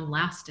as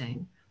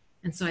long-lasting.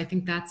 And so I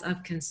think that's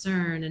of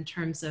concern in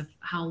terms of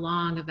how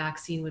long a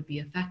vaccine would be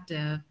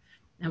effective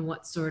and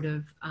what sort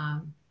of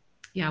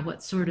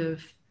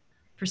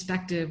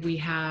perspective we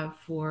have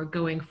for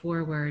going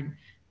forward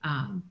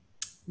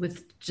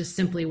with just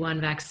simply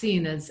one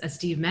vaccine. As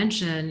Steve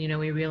mentioned,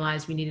 we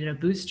realized we needed a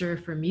booster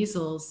for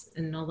measles,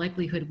 and in all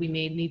likelihood we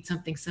may need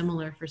something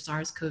similar for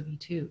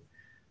SARS-CoV-2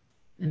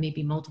 and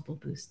maybe multiple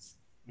boosts.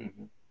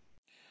 Mm-hmm.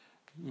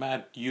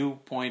 Matt, you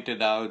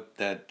pointed out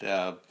that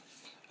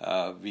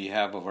we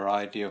have a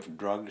variety of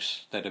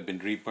drugs that have been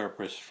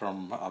repurposed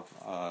from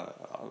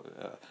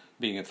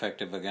being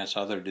effective against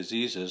other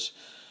diseases.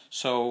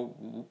 So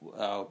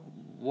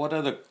what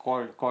are the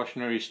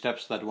cautionary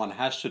steps that one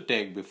has to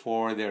take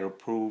before they're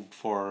approved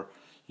for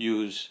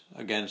use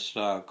against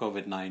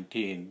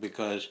COVID-19?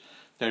 Because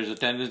there's a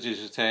tendency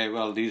to say,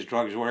 well, these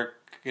drugs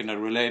work in a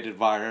related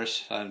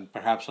virus and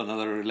perhaps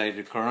another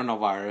related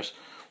coronavirus.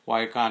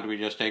 Why can't we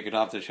just take it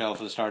off the shelf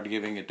and start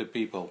giving it to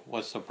people?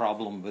 What's the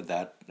problem with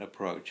that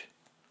approach?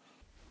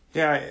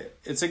 Yeah,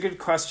 it's a good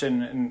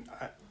question, and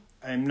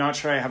I'm not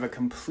sure I have a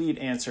complete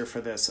answer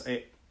for this.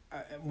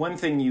 One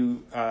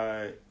thing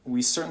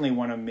we certainly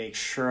want to make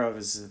sure of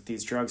is that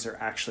these drugs are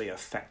actually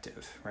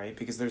effective, right?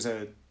 Because there's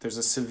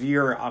a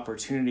severe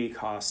opportunity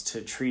cost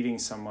to treating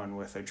someone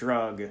with a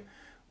drug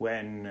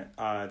when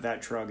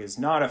that drug is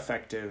not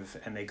effective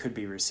and they could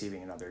be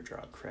receiving another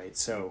drug, right?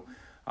 So,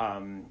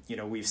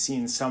 we've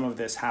seen some of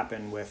this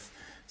happen with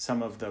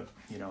some of the,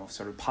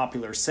 sort of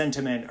popular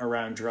sentiment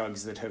around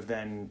drugs that have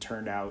then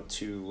turned out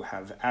to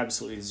have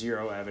absolutely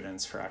zero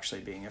evidence for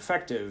actually being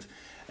effective.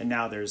 And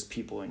now there's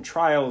people in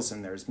trials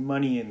and there's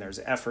money and there's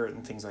effort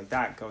and things like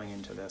that going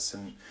into this.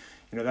 And,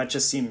 that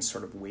just seems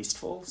sort of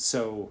wasteful.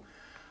 So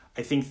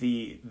I think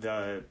the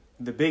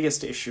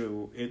biggest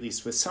issue, at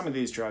least with some of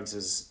these drugs,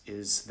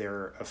 is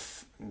their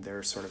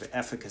sort of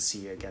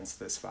efficacy against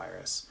this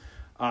virus.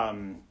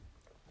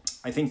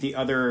 I think the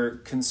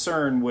other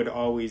concern would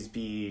always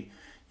be,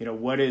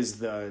 what is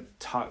the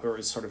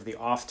sort of the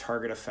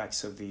off-target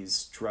effects of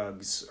these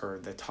drugs, or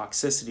the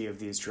toxicity of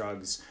these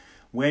drugs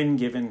when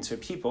given to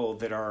people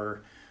that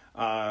are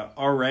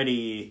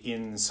already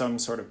in some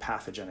sort of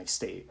pathogenic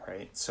state,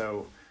 right?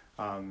 So,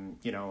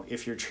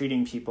 if you're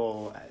treating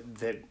people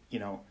that,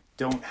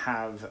 don't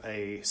have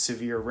a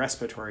severe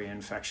respiratory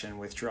infection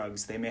with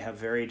drugs, they may have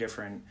very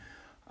different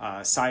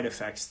side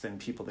effects than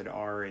people that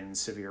are in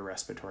severe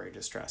respiratory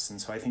distress. And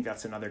so I think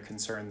that's another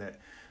concern that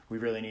we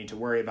really need to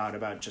worry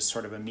about just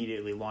sort of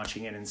immediately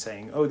launching in and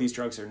saying, oh, these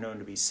drugs are known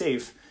to be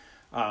safe.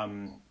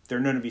 They're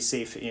known to be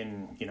safe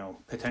in,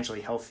 potentially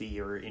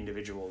healthier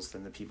individuals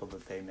than the people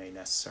that they may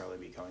necessarily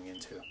be going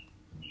into.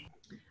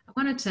 I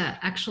wanted to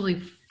actually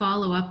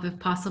follow up, if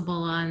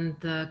possible, on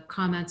the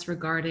comments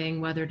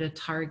regarding whether to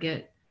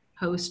target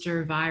host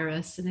or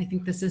virus. And I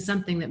think this is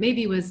something that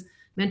maybe was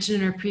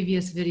mentioned in our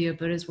previous video,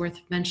 but is worth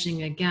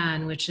mentioning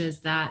again, which is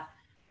that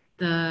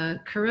the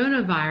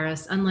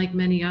coronavirus, unlike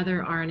many other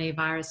RNA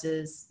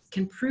viruses,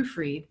 can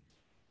proofread.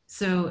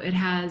 So it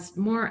has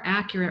more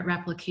accurate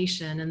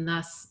replication and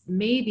thus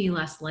may be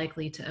less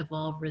likely to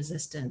evolve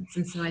resistance.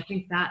 And so I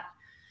think that,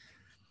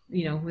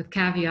 with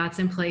caveats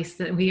in place,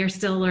 that we are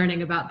still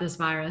learning about this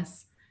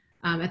virus.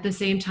 At the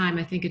same time,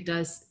 I think it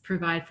does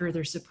provide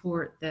further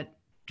support that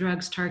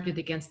drugs targeted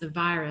against the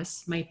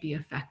virus might be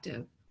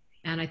effective.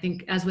 And I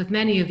think, as with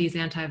many of these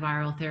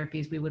antiviral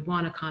therapies, we would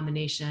want a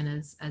combination,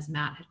 as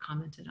Matt had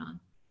commented on.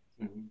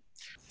 Mm-hmm.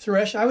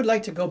 Suresh, I would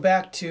like to go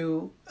back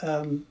to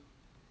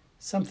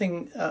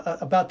something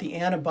about the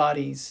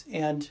antibodies.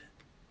 And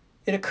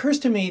it occurs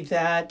to me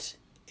that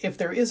if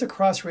there is a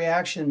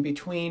cross-reaction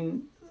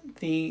between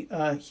the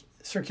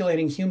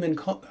circulating human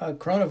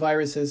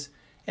coronaviruses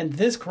and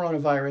this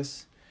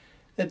coronavirus,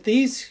 that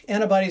these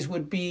antibodies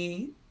would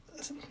be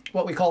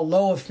what we call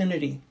low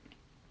affinity.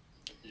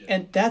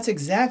 And that's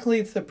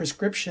exactly the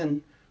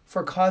prescription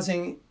for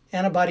causing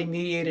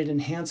antibody-mediated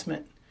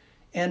enhancement.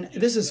 And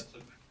this is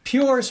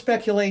pure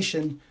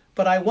speculation,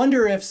 but I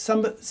wonder if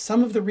some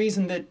of the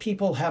reason that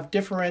people have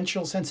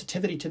differential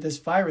sensitivity to this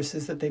virus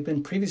is that they've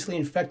been previously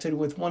infected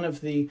with one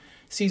of the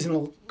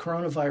seasonal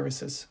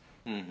coronaviruses.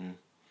 Mm-hmm.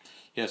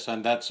 Yes,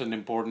 and that's an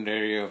important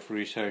area of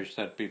research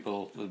that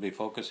people will be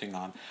focusing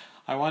on.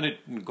 I want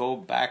to go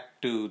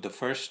back to the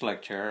first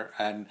lecture,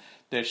 and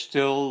there's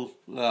still,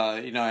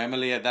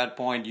 Emily, at that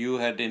point, you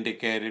had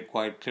indicated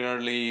quite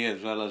clearly,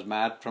 as well as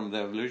Matt, from the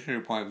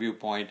evolutionary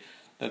viewpoint,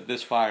 that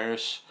this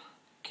virus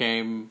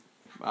came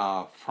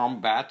from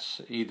bats,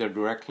 either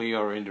directly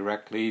or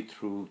indirectly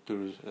through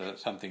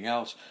something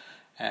else.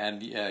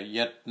 And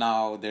yet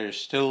now there's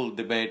still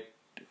debate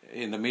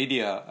in the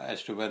media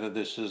as to whether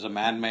this is a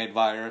man-made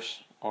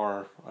virus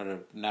or a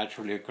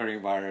naturally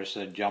occurring virus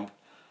that jumped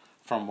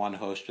from one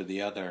host to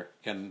the other.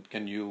 Can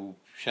you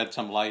shed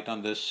some light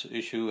on this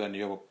issue and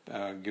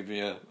give me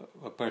a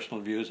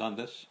personal views on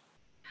this?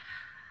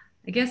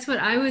 I guess what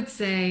I would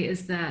say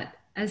is that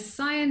as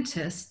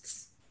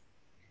scientists,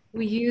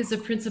 we use a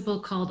principle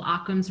called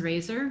Occam's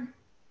razor,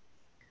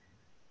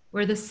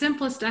 where the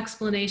simplest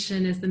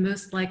explanation is the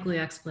most likely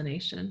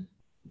explanation.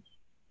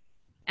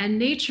 And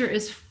nature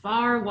is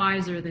far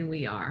wiser than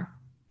we are.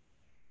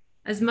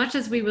 As much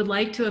as we would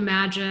like to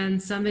imagine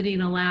somebody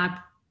in a lab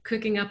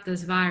cooking up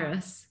this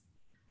virus,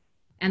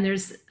 and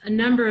there's a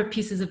number of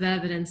pieces of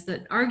evidence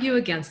that argue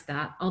against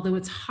that, although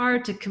it's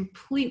hard to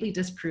completely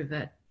disprove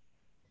it,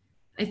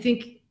 I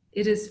think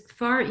it is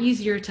far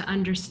easier to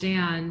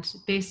understand,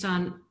 based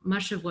on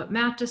much of what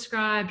Matt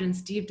described and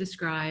Steve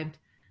described,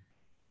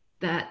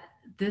 that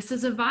this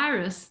is a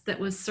virus that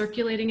was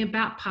circulating in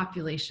bat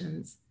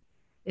populations.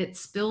 It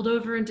spilled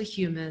over into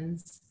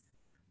humans,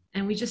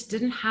 and we just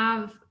didn't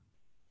have,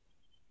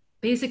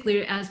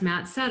 basically, as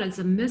Matt said, it's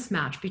a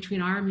mismatch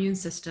between our immune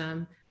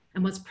system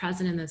and what's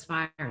present in this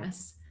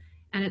virus.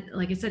 And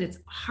like I said, it's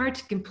hard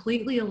to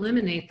completely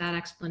eliminate that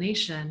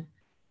explanation.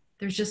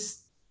 There's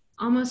just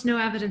almost no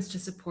evidence to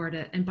support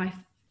it. And by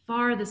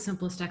far the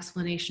simplest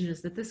explanation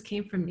is that this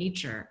came from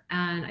nature.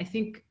 And I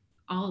think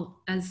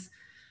all, as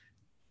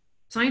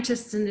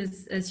scientists and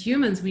as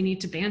humans, we need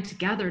to band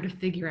together to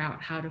figure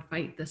out how to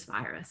fight this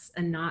virus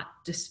and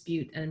not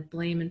dispute and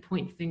blame and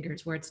point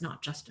fingers where it's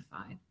not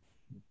justified.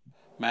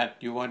 Matt,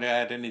 you want to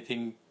add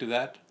anything to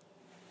that?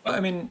 Well, I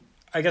mean,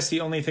 I guess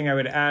the only thing I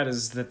would add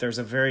is that there's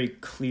a very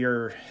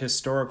clear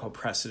historical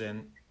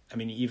precedent. I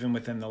mean, even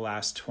within the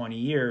last 20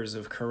 years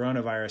of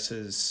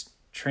coronaviruses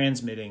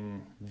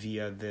transmitting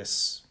via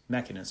this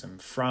mechanism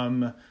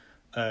from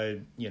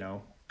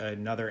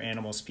another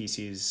animal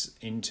species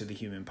into the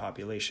human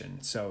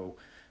population. So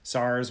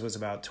SARS was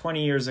about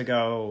 20 years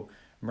ago.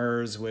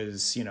 MERS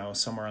was,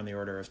 somewhere on the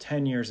order of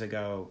 10 years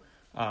ago.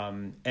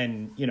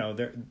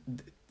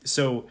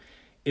 So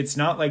it's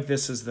not like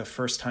this is the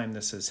first time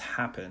this has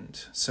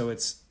happened. So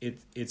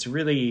it's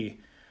really,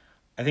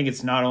 I think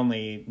it's not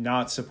only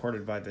not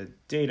supported by the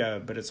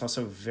data, but it's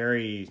also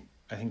very,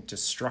 I think,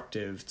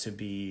 destructive to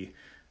be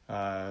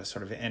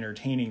sort of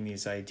entertaining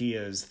these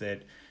ideas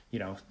that,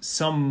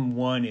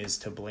 someone is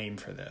to blame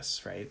for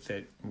this, right?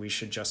 That we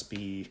should just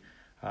be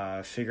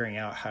figuring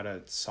out how to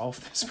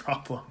solve this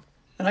problem.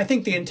 And I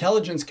think the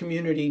intelligence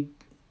community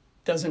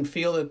doesn't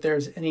feel that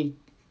there's any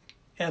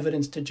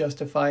evidence to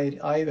justify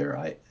it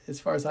either, as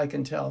far as I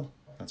can tell.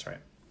 That's right.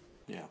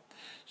 Yeah.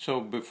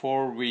 So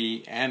before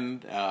we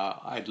end,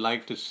 I'd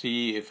like to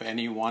see if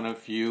any one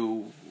of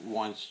you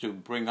wants to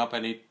bring up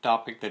any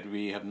topic that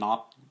we have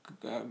not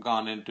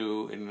gone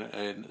into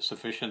in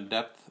sufficient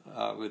depth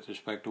with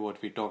respect to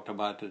what we talked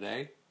about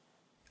today.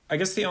 I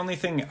guess the only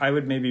thing I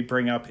would maybe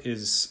bring up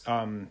is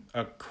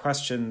a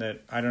question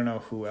that I don't know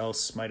who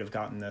else might have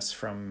gotten this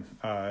from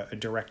a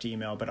direct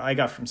email, but I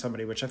got from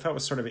somebody, which I thought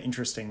was sort of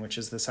interesting, which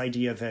is this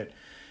idea that,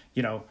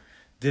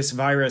 this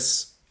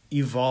virus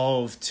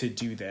evolved to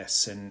do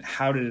this, and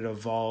how did it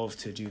evolve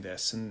to do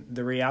this? And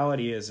the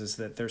reality is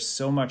that there's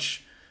so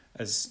much,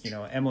 as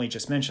Emily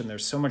just mentioned,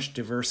 there's so much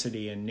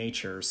diversity in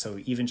nature. So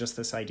even just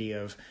this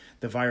idea of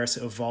the virus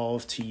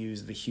evolved to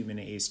use the human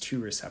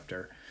ACE2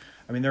 receptor.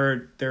 I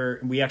mean,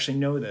 we actually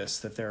know this,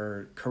 that there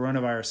are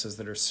coronaviruses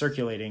that are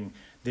circulating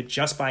that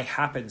just by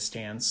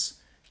happenstance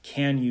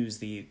can use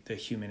the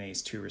human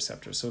ACE2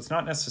 receptor. So it's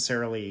not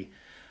necessarily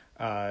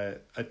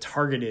a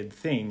targeted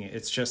thing.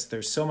 It's just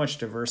there's so much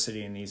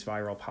diversity in these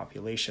viral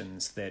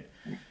populations that,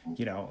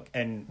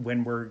 and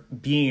when we're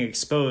being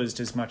exposed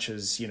as much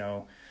as,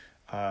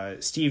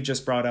 Steve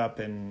just brought up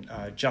and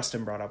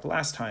Justin brought up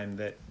last time,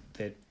 that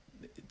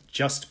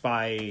just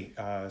by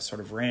sort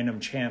of random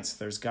chance,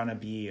 there's going to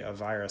be a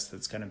virus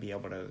that's going to be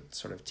able to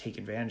sort of take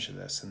advantage of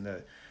this. And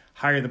the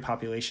higher the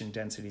population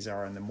densities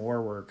are and the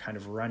more we're kind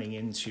of running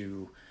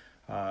into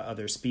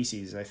other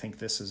species, I think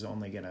these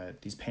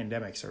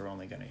pandemics are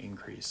only going to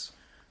increase,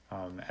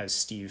 as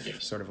Steve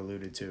sort of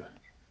alluded to.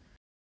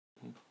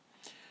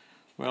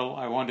 Well,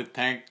 I want to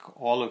thank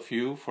all of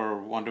you for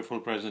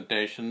wonderful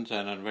presentations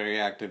and a very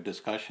active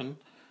discussion.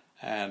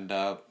 And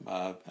I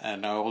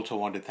also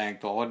want to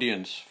thank the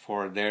audience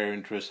for their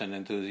interest and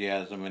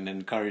enthusiasm in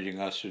encouraging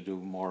us to do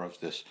more of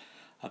this.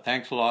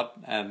 Thanks a lot,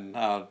 and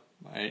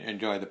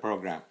enjoy the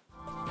program.